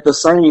 at the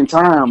same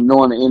time,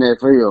 knowing the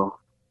NFL,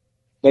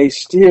 they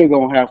still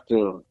gonna have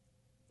to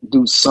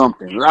do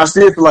something. I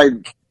still feel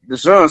like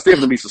Deshaun's still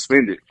gonna be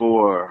suspended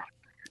for.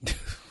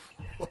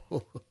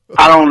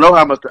 I don't know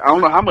how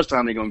much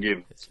time they're gonna give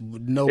him.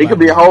 It could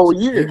be a whole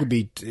year. It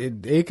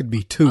could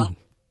be 2.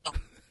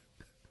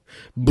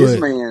 But this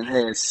man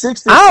has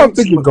 60. I don't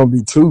think it's gonna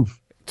be 2.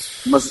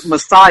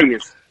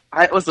 Messiahs.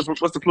 What's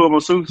the plural of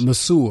masseuse?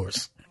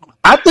 Masseurs.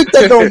 I think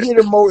they're gonna hit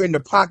him more in the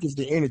pockets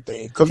than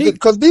anything,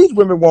 because these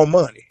women want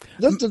money.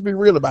 Let's just be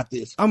real about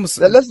this.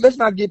 Let's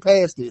not get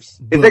past this.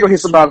 If they're gonna hit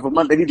somebody for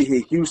money, they need to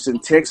hit Houston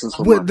Texans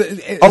for money.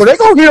 They're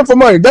gonna hit him for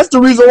money. That's the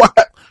reason why.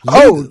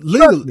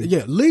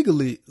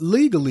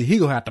 Legally, he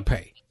gonna have to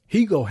pay.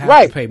 He gonna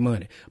have to pay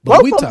money.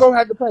 But both of them gonna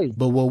have to pay.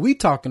 But what we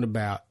talking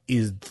about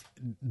is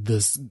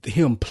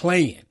him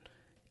playing.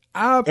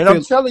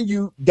 I'm telling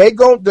you,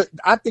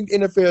 I think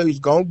NFL is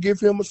gonna give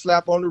him a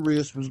slap on the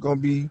wrist. It's gonna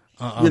be,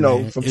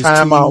 some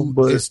time out.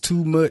 But it's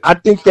too much. I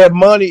think that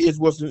money is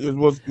what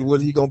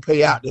he gonna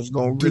pay out. That's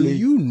gonna really. Do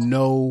you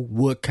know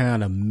what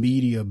kind of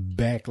media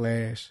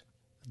backlash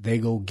they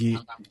gonna get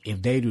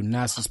if they do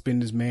not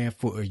suspend this man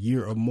for a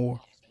year or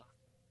more?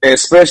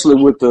 Especially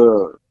with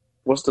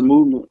what's the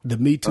movement? The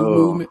Me Too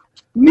movement.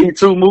 Me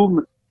Too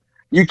movement.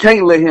 You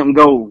can't let him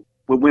go.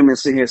 With women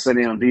sitting here saying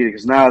they don't do it,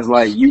 because now it's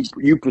like you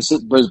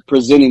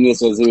presenting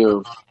this as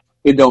if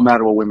it don't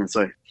matter what women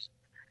say.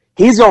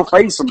 He's gonna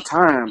face some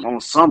time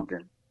on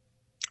something.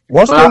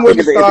 Once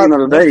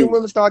the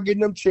women start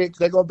getting them checks,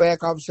 they're gonna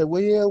back off and say,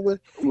 "Well,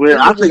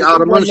 I think all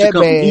the money should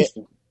come from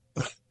Houston.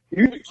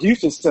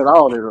 Houston set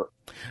all that up.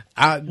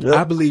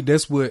 I believe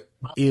that's what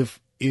if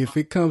if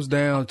it comes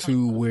down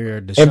to where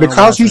Deshaun And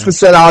because Houston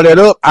set all that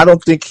up, I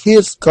don't think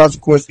his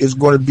consequence is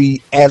going to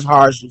be as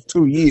harsh as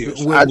 2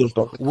 years. I just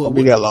don't think it's going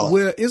to be that long.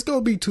 Well, it's going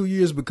to be 2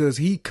 years because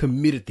he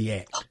committed the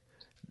act.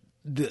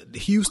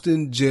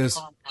 Houston just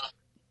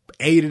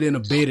aided and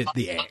abetted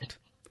the act.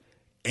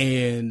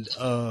 And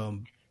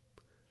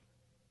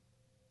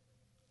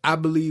I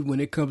believe when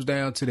it comes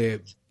down to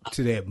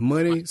that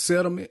money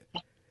settlement,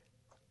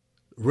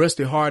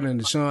 Rusty Hardin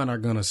and Deshaun are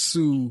going to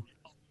sue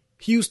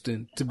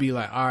Houston to be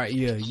like, all right,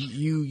 yeah,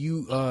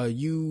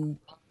 you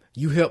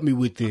helped me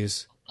with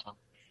this.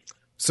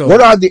 So what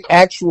are the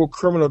actual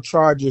criminal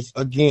charges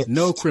against?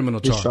 No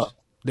criminal charges.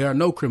 There are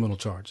no criminal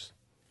charges.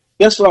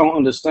 That's what I don't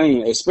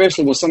understand,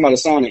 especially when somebody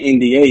signed an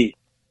NDA.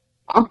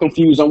 I'm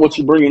confused on what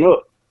you're bringing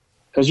up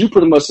because you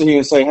pretty much sit here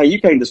and say, "Hey, you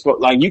can't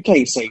disclose, like you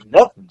can't say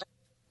nothing,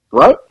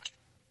 right?"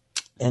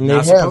 And they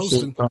have said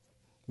something.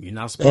 You're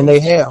not supposed. And they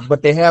have,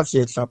 but they have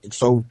said something.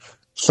 So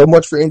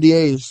much for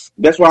NDAs.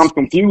 That's why I'm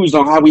confused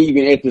on how we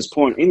even at this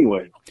point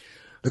anyway.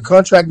 The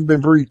contract has been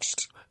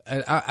breached.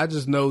 I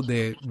just know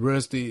that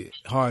Rusty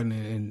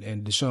Hardin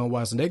and Deshaun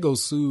Watson, they go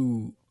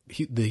sue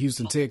the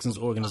Houston Texans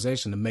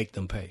organization to make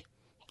them pay.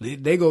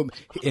 They go,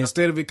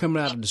 instead of it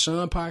coming out of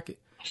Deshaun pocket,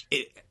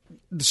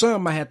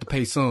 Deshaun might have to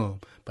pay some,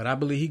 but I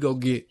believe he go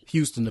get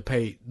Houston to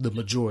pay the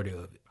majority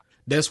of it.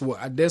 That's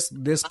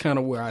kind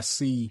of where I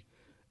see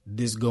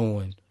this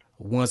going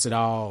once it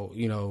all,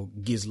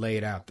 gets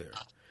laid out there.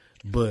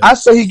 But I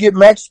say he get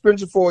max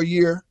suspension for a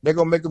year. They're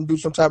gonna make him do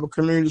some type of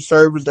community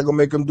service. They're gonna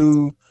make him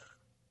do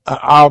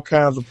all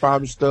kinds of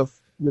private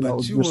stuff.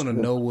 But you want to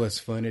know what's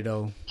funny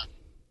though?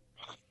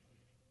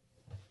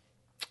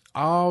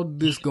 All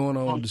this going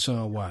on with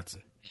Deshaun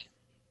Watson.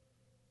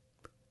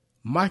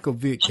 Michael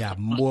Vick got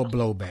more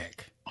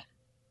blowback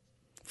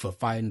for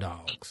fighting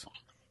dogs.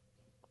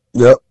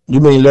 Yep. You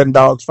mean letting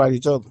dogs fight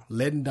each other?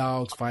 Letting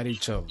dogs fight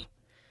each other.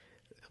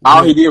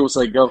 All he did was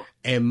say go.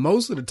 And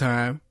most of the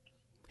time,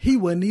 he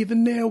wasn't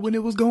even there when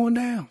it was going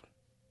down.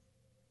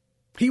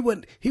 He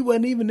wasn't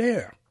even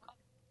there.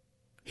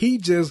 He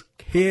just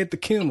had the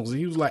kennels.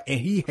 He was like, and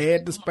he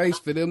had the space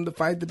for them to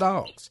fight the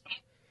dogs.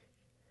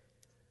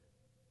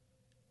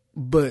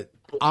 But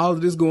all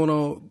of this going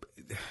on,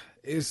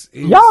 it's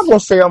y'all gonna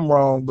say I'm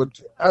wrong, but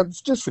I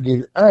just forget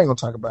it. I ain't gonna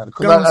talk about it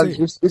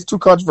because it's too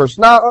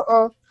controversial.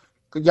 Cause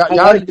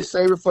y'all need to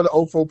save it for the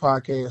 04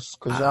 podcast.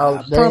 Cause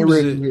y'all they ain't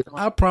ready.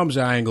 I promise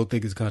you, I ain't gonna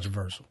think it's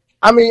controversial.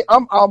 I mean,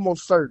 I'm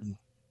almost certain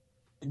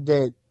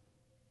that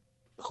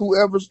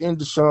whoever's in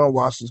Deshaun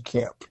Watson's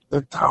camp,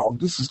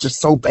 this is just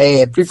so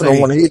bad. People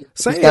don't want to hear it.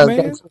 Say it,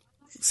 man.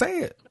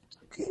 Say it.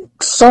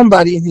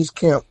 Somebody in his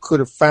camp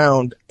could have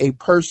found a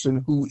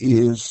person who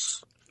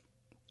is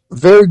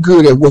very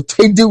good at what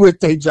they do at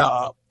their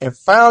job and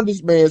found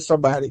this man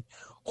somebody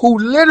who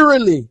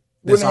literally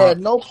would have had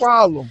no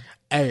problem.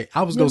 Hey,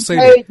 I was going to say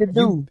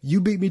that.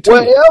 You beat me to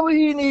it. Whatever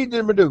he needed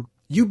him to do.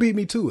 You beat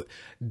me to it.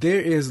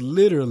 There is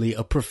literally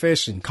a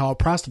profession called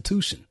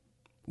prostitution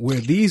where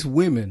these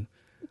women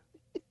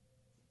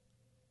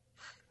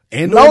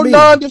and no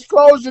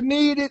non-disclosure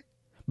needed.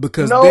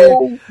 Because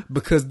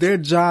their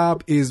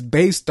job is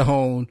based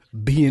on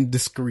being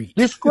discreet.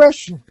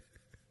 Discretion.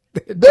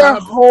 Their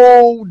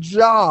whole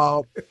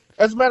job.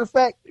 As a matter of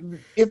fact,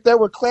 if there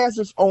were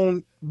classes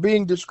on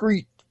being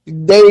discreet,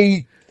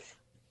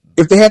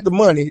 if they had the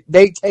money,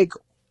 they take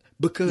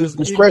because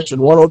discretion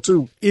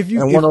 102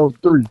 and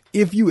 103.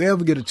 If you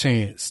ever get a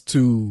chance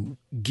to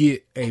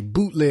get a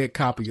bootleg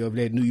copy of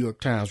that New York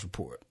Times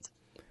report,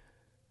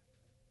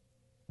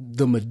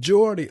 the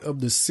majority of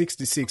the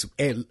 66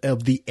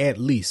 of the at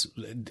least,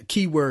 the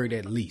keyword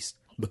at least,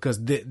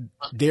 because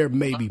there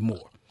may be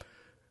more.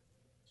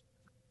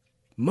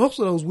 Most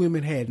of those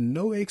women had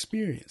no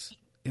experience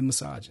in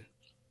massaging.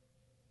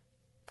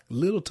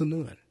 Little to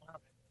none.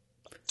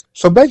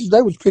 So basically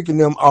they was picking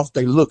them off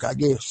their look, I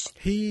guess.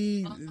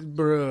 Had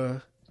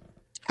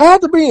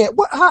to be in.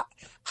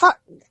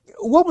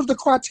 What was the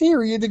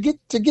criteria to get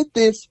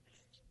this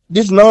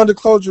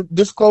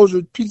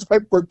non-disclosure piece of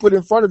paperwork put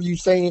in front of you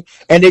saying,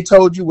 and they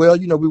told you, well,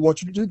 we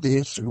want you to do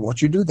this, we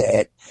want you to do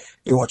that.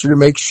 We want you to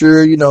make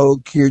sure,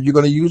 here you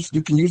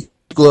can use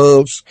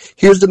gloves.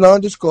 Here's the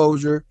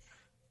non-disclosure.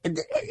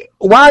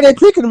 Why are they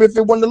picking them if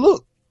they want to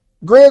look?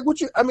 Greg,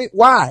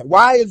 why?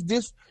 Why is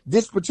this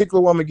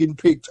particular woman getting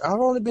picked? I've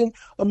only been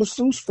a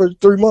masseuse for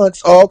 3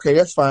 months. Oh, okay,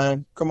 that's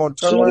fine. Come on,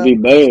 turn around. Be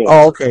bad.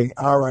 Oh, okay.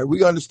 All right.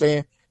 We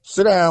understand.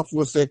 Sit down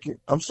for a second.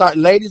 I'm sorry.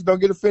 Ladies, don't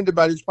get offended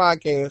by this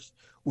podcast.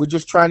 We're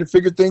just trying to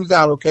figure things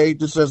out, okay?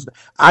 This is,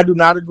 I do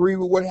not agree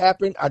with what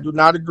happened. I do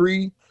not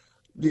agree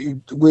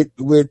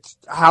with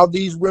how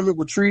these women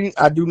were treated.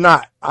 I do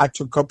not. I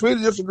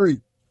completely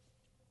disagree.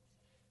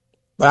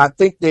 But I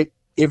think that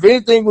if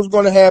anything was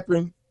going to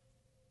happen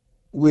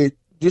with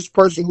this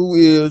person who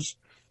is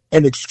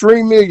an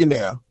extreme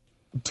millionaire,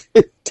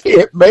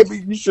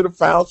 maybe you should have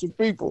found some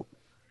people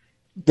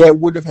that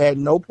would have had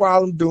no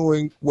problem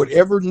doing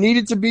whatever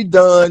needed to be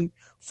done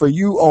for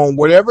you on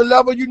whatever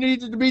level you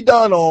needed to be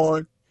done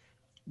on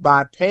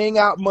by paying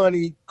out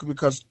money,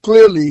 because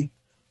clearly,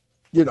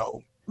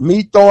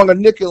 me throwing a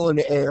nickel in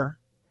the air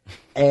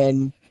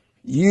and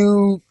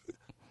you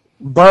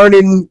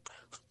burning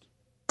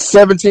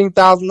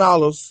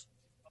 $17,000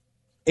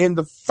 in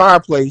the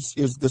fireplace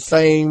is the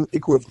same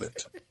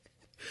equivalent.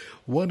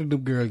 One of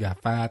them girls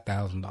got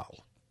 $5,000.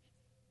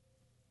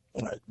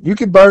 Right. You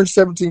can burn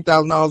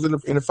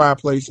 $17,000 in the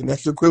fireplace, and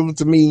that's equivalent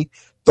to me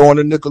throwing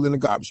a nickel in the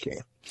garbage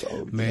can.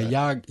 So, man,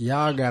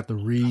 y'all got to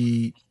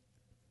read.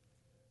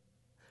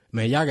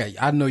 Man,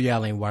 I know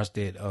y'all ain't watched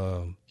that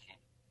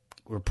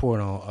report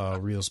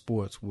on Real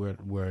Sports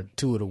where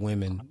two of the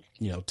women,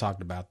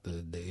 talked about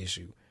the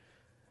issue.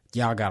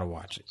 Y'all gotta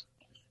watch it.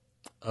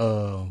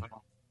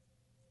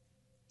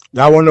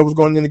 Y'all want to know what's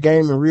going on in the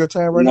game in real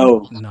time right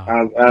now? No.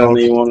 I don't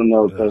even want to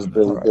know because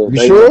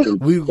you sure?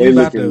 We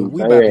about to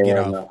get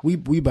off.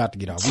 We about to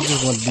get off. We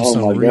just want to do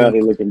something real. Oh my God,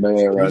 they're looking bad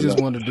right now. We just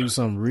want to do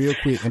something real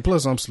quick. And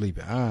plus, I'm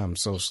sleeping. I'm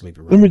so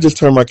sleepy. Let me just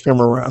turn my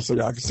camera around so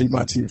y'all can see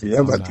my TV.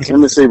 Let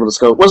me see what the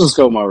scope. What's the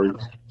scope,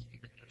 Maurice?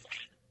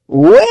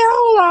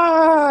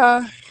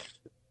 Well,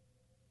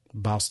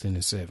 Boston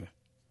is 7.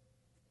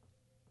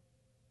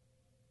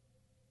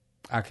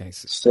 I can't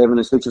see. 7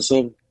 and 6 or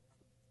 7.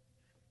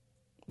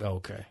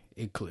 Okay,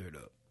 it cleared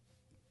up.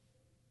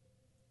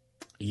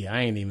 Yeah,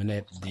 I ain't even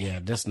that. Yeah,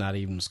 that's not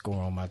even the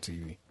score on my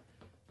TV.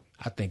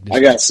 I think this.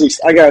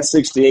 I got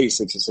 68,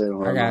 67.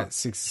 Right I got now.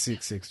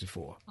 66,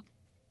 64.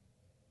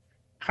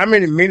 How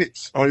many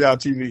minutes on y'all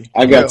TV?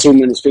 I got 2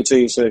 minutes,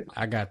 15 seconds.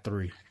 I got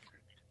 3.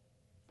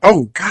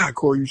 Oh God,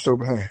 Corey, you so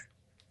behind.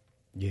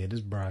 Yeah,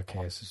 this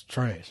broadcast is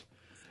trash.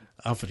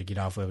 I'm finna get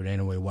off of it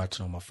anyway,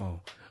 watching on my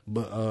phone.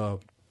 But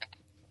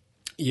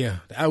yeah,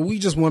 we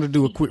just want to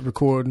do a quick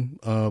recording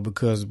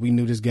because we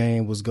knew this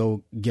game was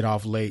go get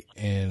off late,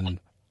 and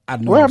I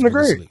knew what I happened to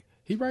Greg? Sleep.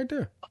 He right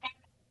there.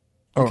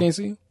 You can't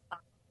see him?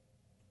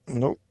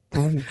 Nope.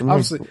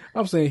 I'm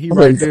saying he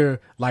right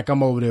there, like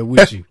I'm over there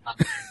with you.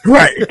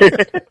 Right.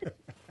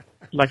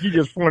 Like he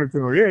just pointed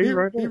to him. Yeah, he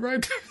right there. He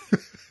right there.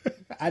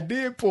 I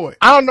did point.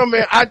 I don't know,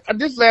 man.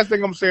 This last thing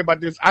I'm gonna say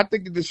about this, I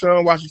think the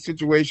Deshaun Watson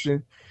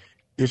situation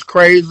is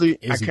crazy.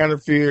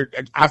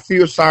 I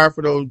feel sorry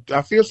for those.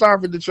 I feel sorry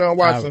for Deshaun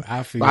Watson.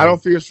 But I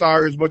don't feel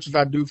sorry as much as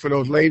I do for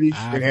those ladies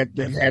that had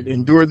to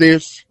endure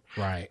this.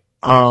 Right.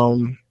 I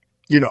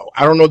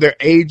don't know their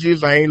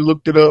ages. I ain't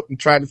looked it up and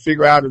tried to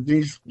figure out if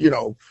these,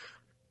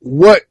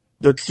 what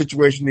the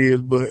situation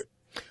is. But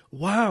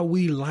why are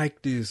we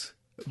like this?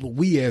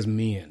 We as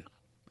men,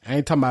 I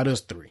ain't talking about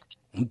us three.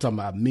 I'm talking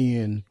about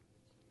men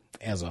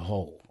as a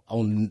whole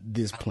on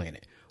this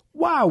planet.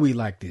 Why are we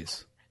like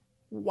this?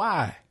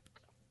 Why?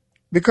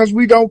 Because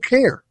we don't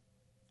care.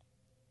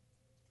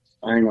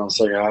 I ain't gonna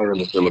say how I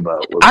really feel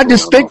about it. I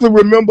distinctly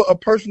remember a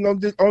person on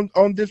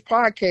this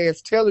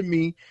podcast telling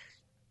me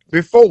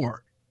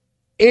before,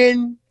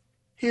 in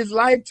his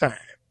lifetime,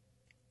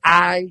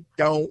 I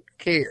don't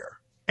care.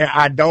 And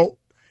I don't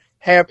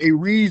have a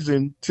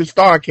reason to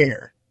start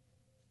caring.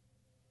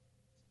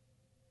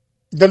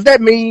 Does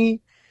that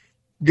mean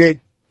that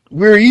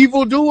we're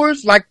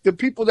evildoers like the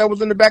people that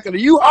was in the back of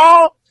the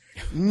U-Haul?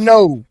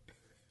 No,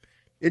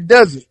 it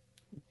doesn't.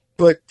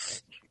 But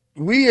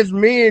we as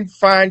men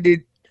find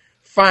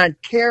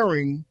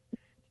caring,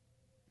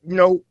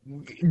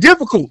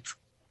 difficult.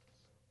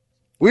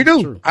 We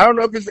do. True. I don't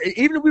know if it's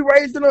even if we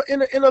raised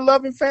in a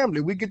loving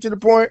family, we get to the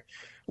point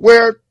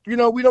where we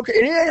don't care.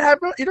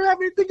 It don't have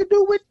anything to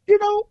do with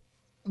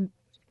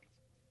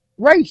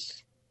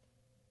race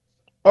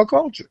or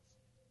culture.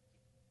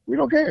 We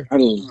don't care. I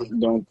just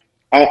don't.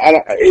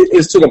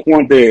 It's to the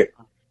point that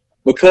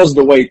because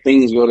the way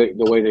things go, the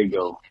way they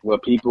go, where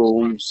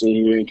people sit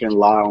here and can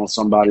lie on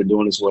somebody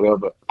doing this,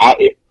 whatever.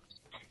 I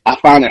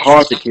find it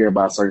hard to care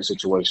about certain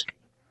situations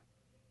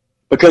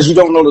because you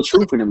don't know the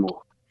truth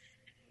anymore.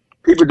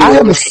 I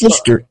have a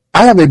sister.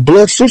 I have a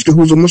blood sister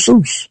who's a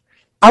masseuse.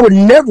 I would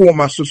never want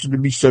my sister to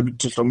be subject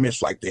to some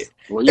mess like that.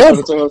 Well, you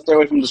gotta tell her to stay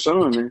away from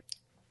Deshaun, man.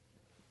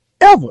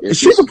 Ever.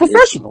 She's a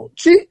professional.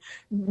 She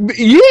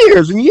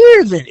years and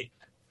years in it.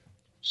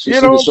 She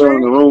should have shown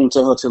in the room,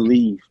 tell her to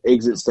leave,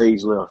 exit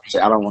stage left. Say,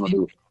 I don't want to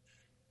do it.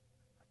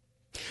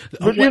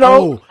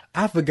 But,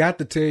 I forgot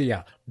to tell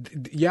y'all.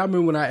 Y'all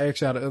remember when I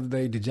asked y'all the other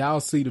day, did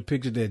y'all see the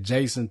picture that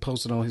Jason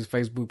posted on his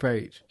Facebook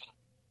page?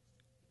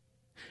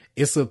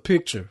 It's a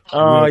picture.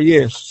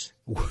 Yes.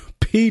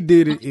 P.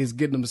 Diddy is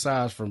getting a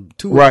massage from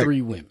 2 or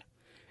 3 women.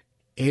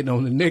 And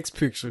on the next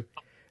picture,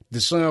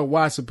 Deshaun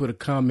Watson put a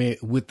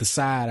comment with the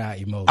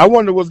side-eye emoji. I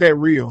wonder, was that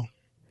real?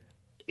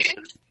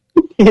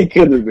 It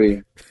could have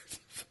been.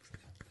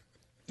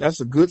 That's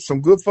some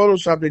good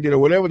Photoshop they did or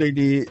whatever they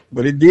did,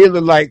 but it did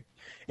look like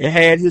it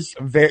had his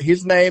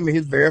name and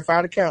his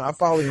verified account. I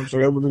follow him, so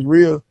that was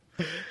real.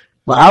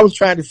 But I was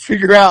trying to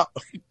figure out.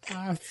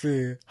 I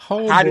said,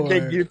 how did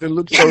they get it to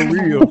look so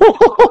real?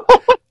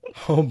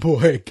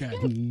 Homeboy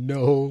got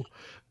no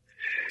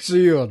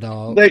chill,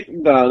 dog. That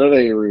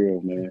ain't real,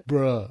 man.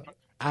 Bruh,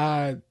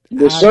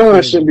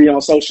 Deshaun shouldn't be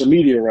on social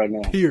media right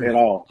now at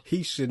all.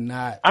 He should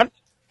not.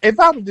 If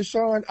I was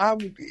Deshaun,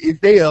 if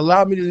they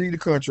allowed me to leave the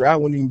country, I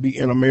wouldn't even be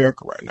in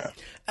America right now.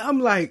 I'm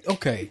like,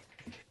 okay,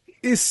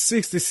 it's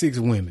 66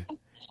 women.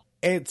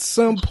 at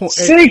some point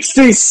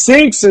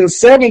 66 and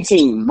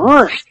 17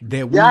 months.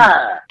 That we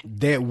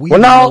well,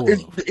 now know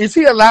is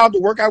he allowed to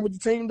work out with the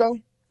team though?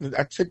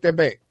 I checked that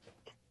back.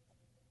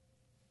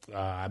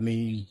 I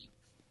mean,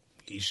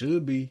 he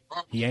should be.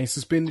 He ain't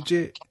suspended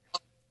yet.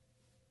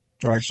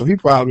 All right, so he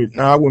probably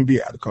I wouldn't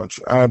be out of the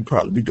country. I'd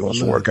probably be doing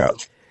some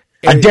workouts.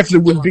 I definitely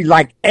wouldn't be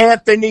like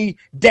Anthony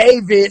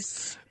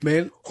Davis,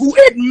 man, who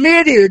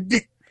admitted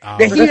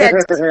that he had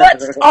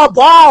touched a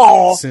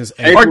ball since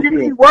or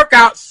didn't work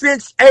out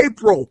since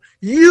April.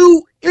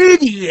 You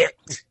idiot.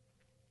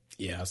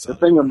 Yeah. The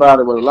thing about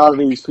it with a lot of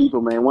these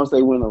people, man, once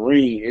they win a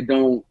ring,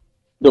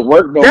 the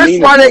work don't That's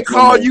mean why they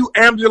call you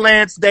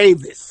Ambulance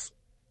Davis.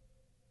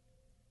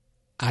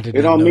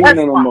 It don't mean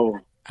no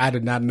more. I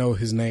did not know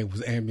his name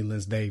was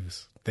Ambulance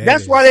Davis.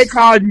 That's why they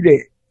called you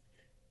that.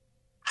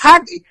 How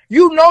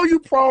you know you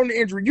prone to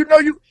injury? You know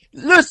you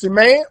listen,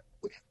 man.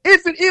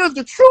 If it is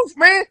the truth,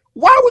 man,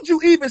 why would you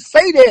even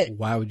say that?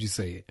 Why would you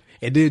say it?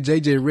 And then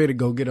JJ Redick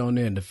go get on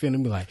there and defend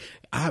him, be like,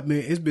 man,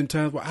 it's been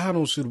times where I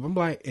don't shoot him. I'm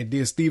like, and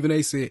then Stephen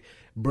A said,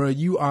 bro,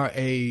 you are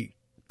a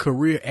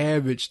career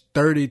average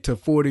 30 to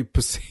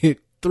 40%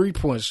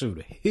 3-point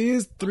shooter.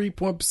 His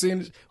 3-point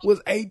percentage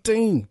was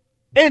 18.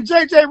 And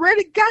JJ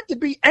Redick got to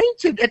be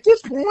ancient at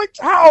this point.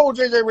 How old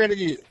JJ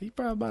Redick is? He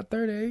probably about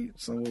 38,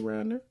 somewhere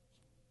around there.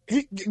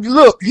 He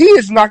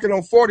is knocking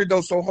on 40 though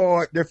so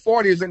hard that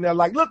 40 is in there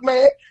like, look,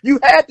 man, you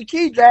had the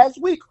key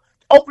last week.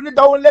 Open the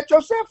door and let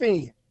yourself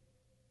in.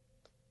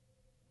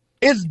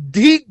 It's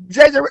deep.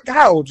 JJ Redick,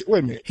 how old? Wait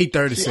a minute. He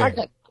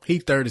 37. He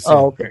 37.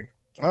 Oh, okay.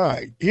 All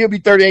right. He'll be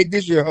 38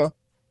 this year, huh?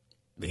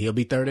 He'll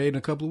be 38 in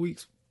a couple of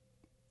weeks.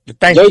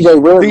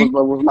 JJ Redick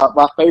was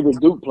my favorite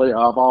Duke player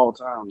of all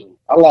time. Man.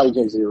 I like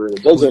JJ Redick.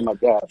 JJ my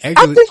guy.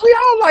 I think we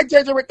all like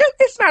JJ Redick.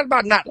 It's not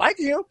about not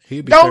liking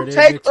him. Don't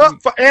take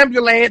up for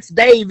Ambulance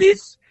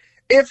Davis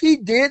if he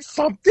did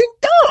something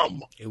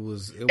dumb. It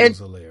was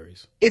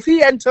hilarious. If he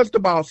hadn't touched the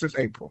ball since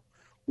April,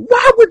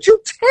 why would you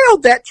tell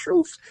that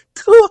truth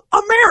to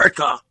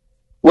America?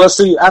 Well,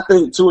 see, I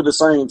think too at the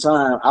same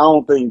time, I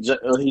don't think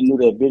he knew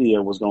that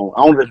video was going.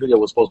 I don't think that video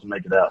was supposed to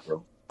make it out,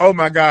 bro. Oh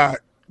my God,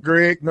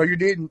 Greg! No, you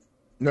didn't.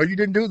 No, you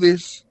didn't do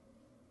this.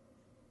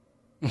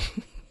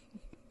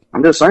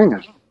 I'm just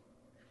saying.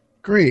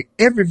 Greg,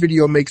 every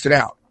video makes it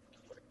out.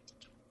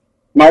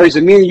 Maurice,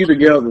 me and you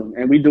together,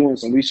 and we doing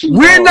some.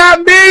 We're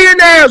not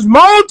millionaires,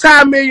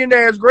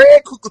 multi-millionaires,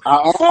 Greg. For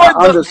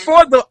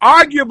the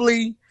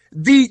arguably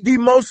the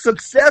most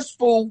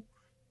successful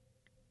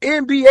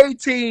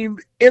NBA team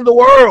in the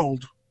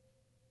world.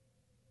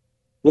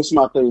 This is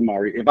my thing,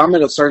 Maurice. If I'm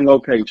at a certain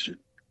location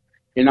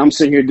and I'm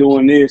sitting here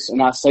doing this,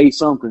 and I say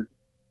something,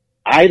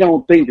 I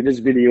don't think that this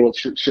video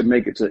should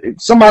make it to.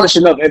 Somebody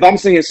should know. If I'm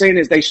saying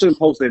this, they shouldn't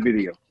post that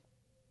video.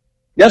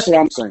 That's what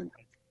I'm saying.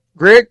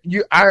 Greg,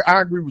 I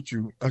agree with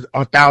you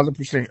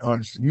 1,000%.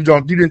 Honestly, you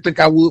didn't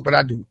think I would, but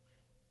I do.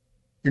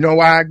 You know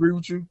why I agree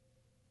with you?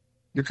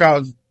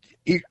 Because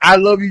I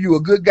love you. You're a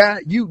good guy.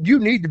 You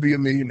need to be a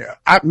millionaire.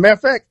 Matter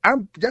of fact,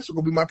 that's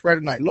gonna be my prayer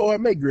tonight.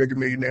 Lord, make Greg a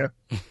millionaire.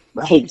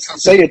 Hey,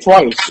 say it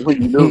twice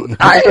when you do it.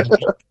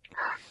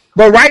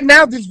 But right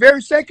now, this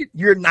very second,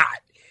 you're not.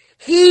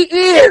 He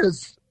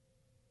is.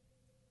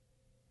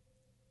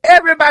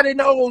 Everybody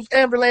knows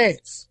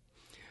Ambulance.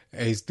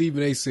 Hey,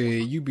 Stephen A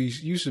said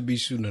you should be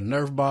shooting a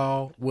Nerf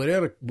ball,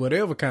 whatever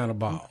kind of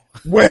ball.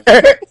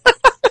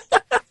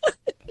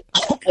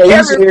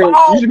 Every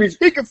ball,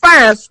 he can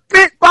find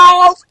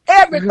spitballs,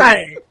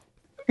 everything.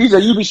 He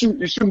said you be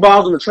shooting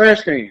balls in the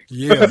trash can.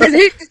 Yeah,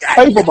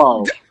 paper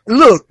balls.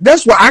 Look,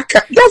 that's why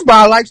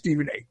I like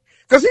Stephen A.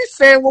 Because he's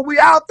saying what we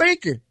all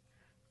thinking.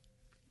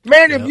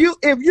 Man, yep.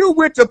 if you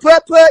went to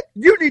putt-putt,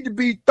 you need to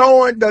be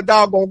throwing the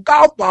doggone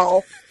golf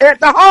ball at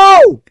the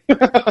hole.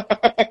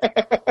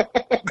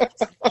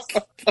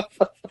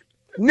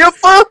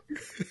 Niffa,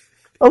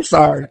 I'm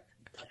sorry.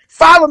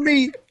 Follow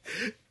me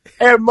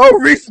at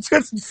Maurice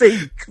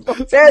Consistency.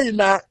 I'm telling you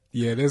not.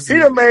 Yeah, that's he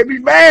done made me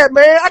mad,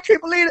 man. I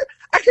can't believe it.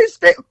 I can't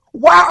stay.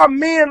 Why are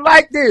men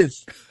like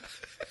this?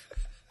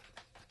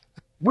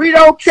 We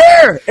don't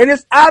care. And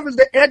it's obvious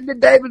that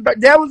Anthony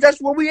Davis, that's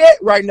where we at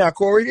right now,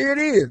 Corey. Here it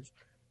is.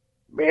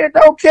 Men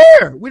don't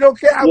care. We don't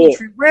care how we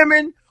treat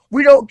women.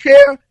 We don't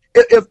care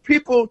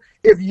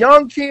if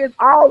young kids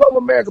all over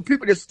America,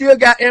 people that still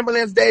got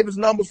Ambulance Davis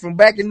numbers from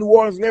back in New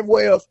Orleans and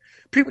everywhere else,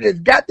 people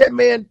that got that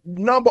man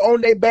number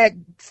on their back,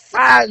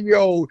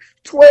 5-year-old,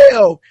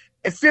 12,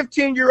 and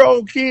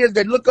 15-year-old kids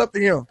that look up to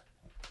him.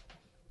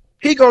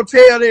 He gonna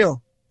tell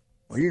them,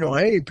 well,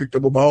 I ain't picked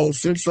up a ball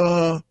since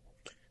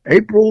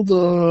April the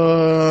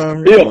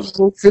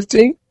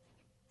 15th.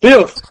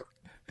 5th.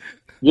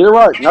 Get it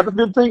right. Not the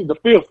 15th, the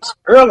 5th.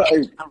 Early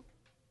April.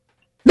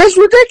 That's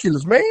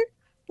ridiculous, man.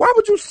 Why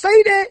would you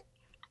say that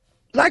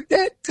like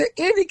that to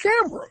any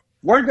camera?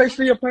 Weren't they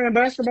still playing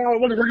basketball?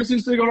 Wasn't the regular season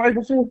still on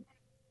April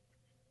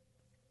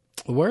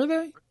 4th? Were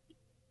they?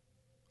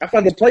 I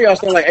thought the playoffs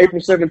started like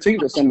April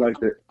 17th or something like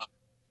that.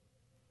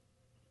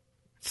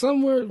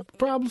 Somewhere,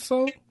 probably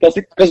so. Because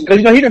he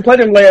didn't play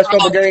them last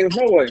couple games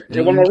no way.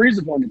 There wasn't no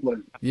reason for him to play.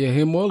 Yeah,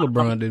 him or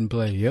LeBron didn't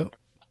play. Yep.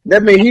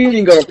 That means he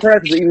didn't go to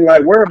practice, even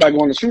like worry about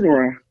going to shoot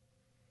around.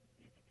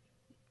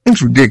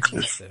 It's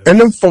ridiculous. And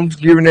them folks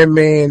giving that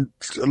man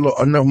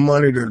enough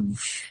money to.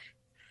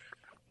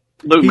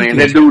 Look, man,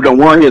 that dude done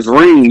won his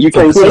ring. You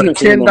can't say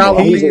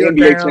 $10 he's an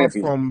NBA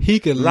champion. From he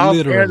can Los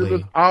literally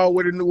Angeles all the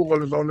way to New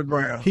Orleans on the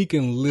ground. He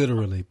can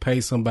literally pay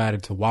somebody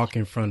to walk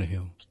in front of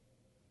him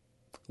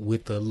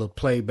with a little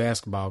play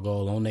basketball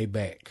goal on their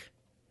back,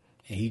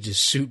 and he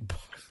just shoot.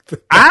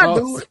 I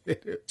do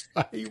it.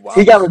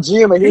 He got a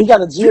gym, and he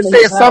got a gym. You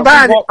said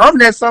somebody. I'm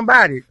that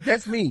somebody.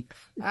 That's me.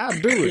 I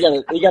do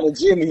it. He got a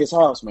gym in his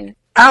house, man.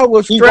 I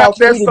was strapped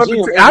that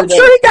sucker. I'm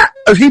sure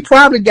he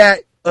probably got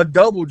a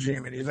double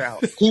gym in his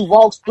house. He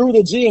walks through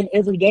the gym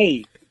every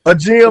day. A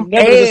gym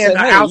and an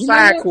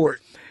outside court.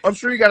 I'm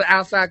sure he got an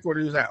outside court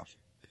in his house.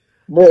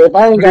 Bro, if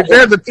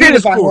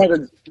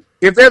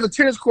there's a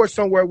tennis court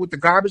somewhere with the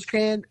garbage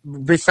can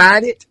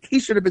beside it, he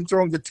should have been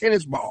throwing the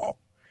tennis ball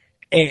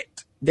at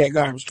that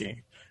garbage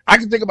can. I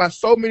can think about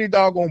so many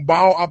doggone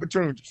ball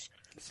opportunities.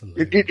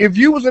 If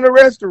you was in a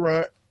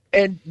restaurant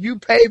and you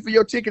paid for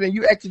your ticket and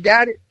you actually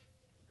got it,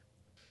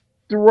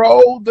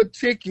 throw the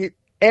ticket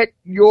at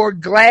your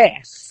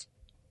glass.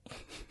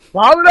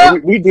 Ball it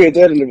up. We did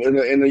that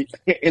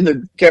in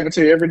the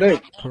cafeteria every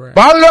day. Correct.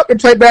 Ball it up and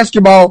play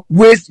basketball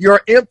with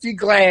your empty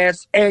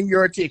glass and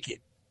your ticket.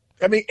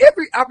 I mean,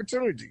 every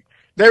opportunity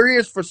there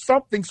is for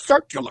something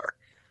circular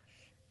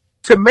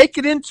to make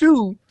it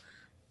into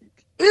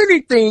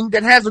anything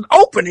that has an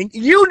opening,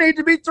 you need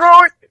to be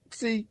throwing.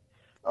 See,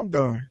 I'm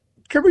done.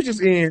 Can we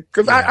just end?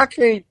 Because I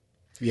can't.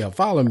 Yeah,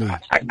 follow me.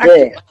 I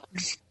can't.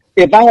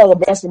 If I had a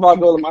basketball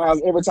goal in my house,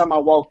 every time I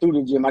walk through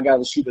the gym, I got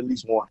to shoot at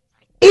least one.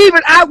 Even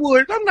I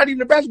would. I'm not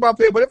even a basketball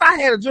player, but if I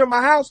had a gym in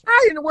my house,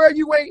 how in the world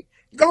you ain't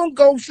gonna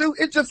go shoot?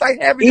 It's just like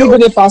having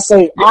even if I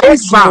say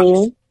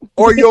Xbox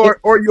or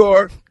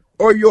your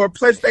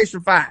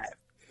PlayStation 5.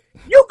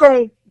 You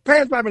gonna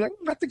pass by me like,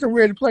 I think I'm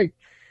ready to play.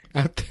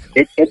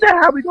 Is that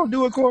how we gonna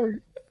do it,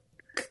 Corey?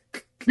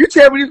 You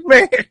tell me this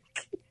man.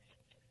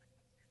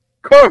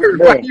 Corey,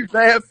 why you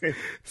laughing?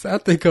 So I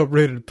think I'm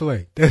ready to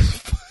play. That's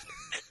funny.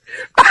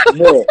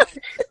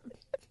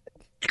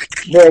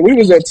 Bro, we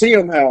was at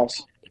Tim's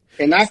house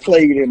and I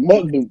played in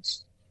mud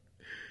boots.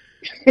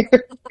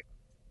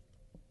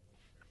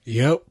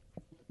 Yep.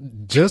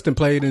 Justin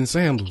played in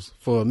sandals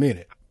for a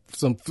minute.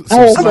 Some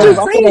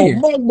I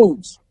mud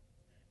boots.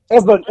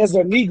 As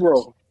a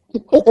Negro.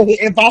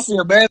 If I see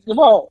a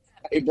basketball,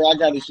 hey bro, I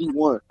gotta shoot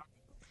one.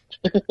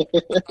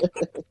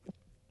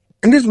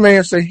 And this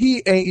man said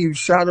he ain't even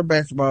shot a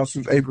basketball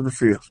since April the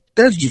 5th.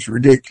 That's just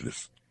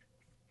ridiculous.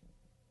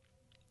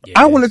 Yeah,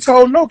 I wouldn't have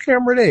told no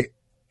camera that.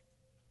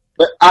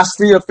 But I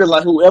still feel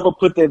like whoever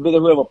put that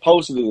video, whoever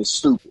posted it is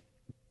stupid.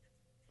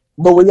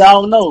 But we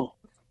all know,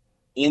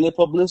 any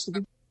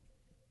publicity,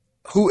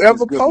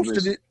 whoever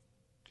posted it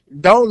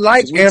don't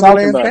like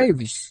Ambulance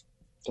Davis.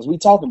 Because we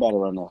talking about it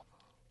right now.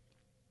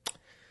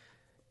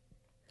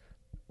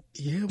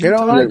 Yeah, they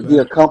don't like he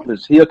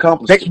accomplished. He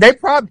accomplished.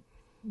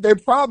 They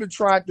probably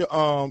tried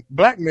to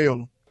blackmail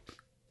him.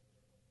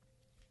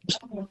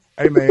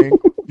 Hey man,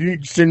 you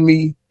need to send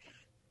me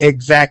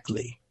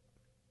exactly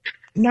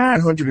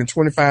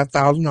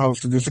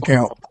 $925,000 to this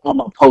account. I'm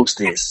gonna post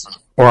this,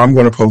 or I'm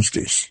gonna post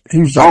this. He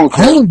was like,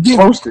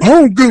 post it.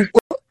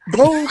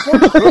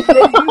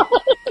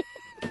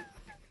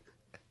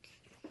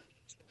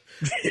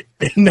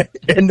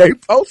 And they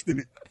posted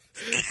it.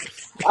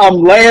 I'm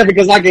laughing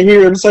because I can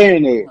hear him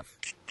saying it.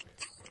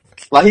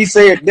 Like he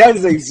said, that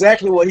is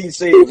exactly what he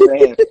said.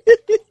 Man.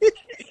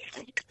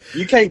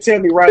 You can't tell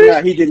me right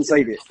now he didn't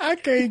say this. I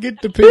can't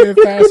get the pen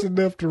fast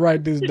enough to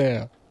write this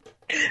down.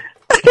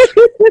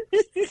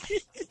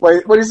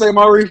 Wait, what did you say,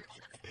 Maury?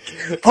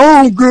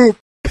 Oh, good.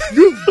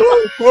 You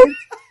go,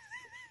 folks.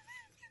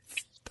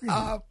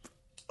 Stop.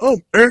 Oh,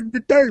 Andy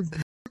Davis.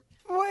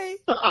 Wait.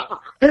 Oh,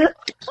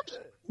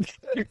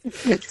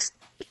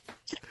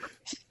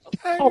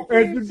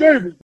 Andy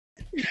Davis.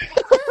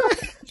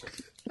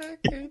 I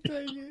can't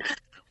take it.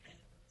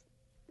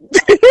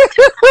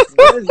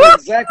 That is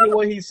exactly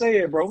what he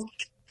said, bro.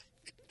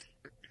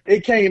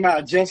 It came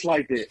out just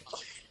like that.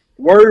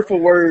 Word for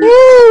word.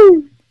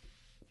 Woo!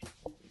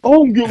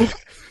 Oh, give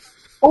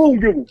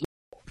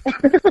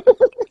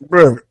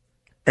bro.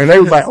 And they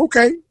was like,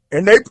 okay.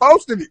 And they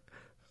posted it.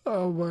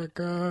 Oh, my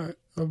God.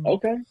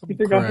 Okay. You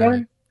think I'm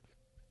playing?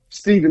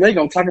 Steven, they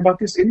going to talk about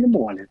this in the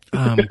morning.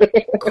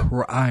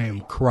 I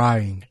am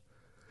crying.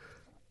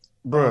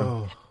 Bro.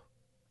 Oh.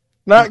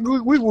 Now,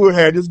 we would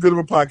have this good of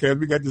a podcast.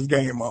 We got this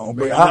game on.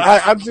 But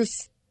I'm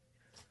just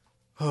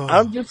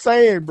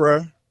saying,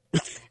 bro.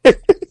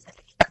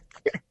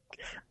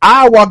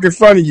 I'll walk in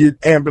front of you,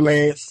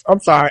 Ambulance. I'm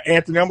sorry,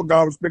 Anthony. I'm going to go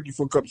and respect you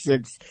for a couple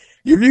seconds.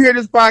 If you hear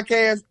this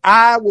podcast,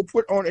 I will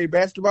put on a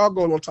basketball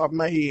goal on top of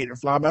my head and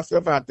fly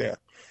myself out there.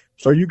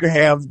 So you can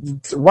have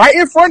right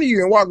in front of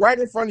you and walk right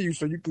in front of you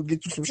so you can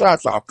get you some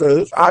shots off,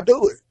 because I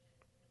do it.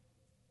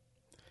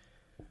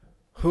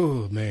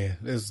 Oh, man.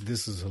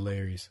 This is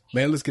hilarious.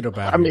 Man, let's get up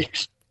out of here.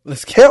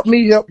 Help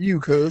me help you,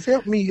 cuz.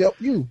 Help me help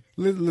you.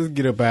 Let's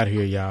get up out of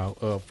here,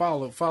 y'all.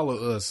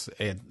 Follow us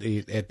at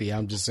the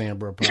I'm Just Saying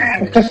Bro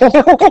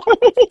podcast.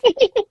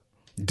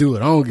 Do it.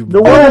 I don't give a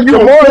The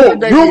word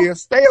today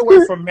is stay away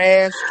from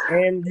masks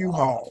and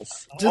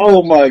U-Hauls.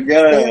 Oh my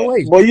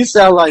God. Boy, you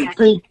sound like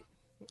Pink.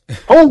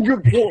 Oh,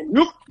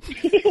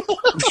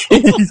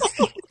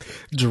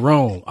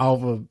 Jerome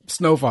off of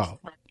Snowfall.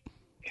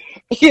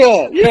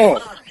 Yeah.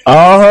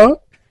 Uh-huh.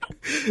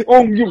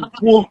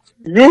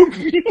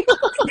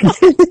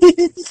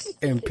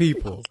 And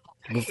people,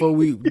 before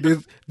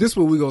this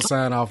what we gonna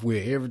sign off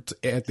with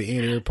at the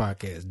end of every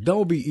podcast.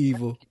 Don't be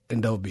evil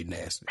and don't be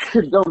nasty.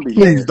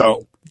 Please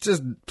don't.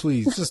 Just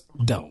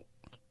don't.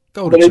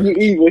 Go to but church. If you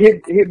evil,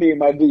 hit me in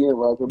my DM,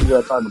 right? Because we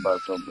gotta talk about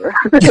something.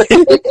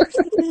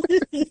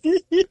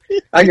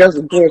 I got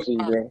some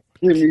questions, bro.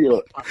 Hit me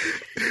up.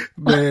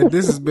 Man,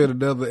 this has been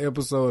another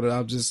episode of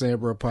I'm Just Saying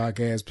Bro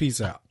podcast.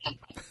 Peace out.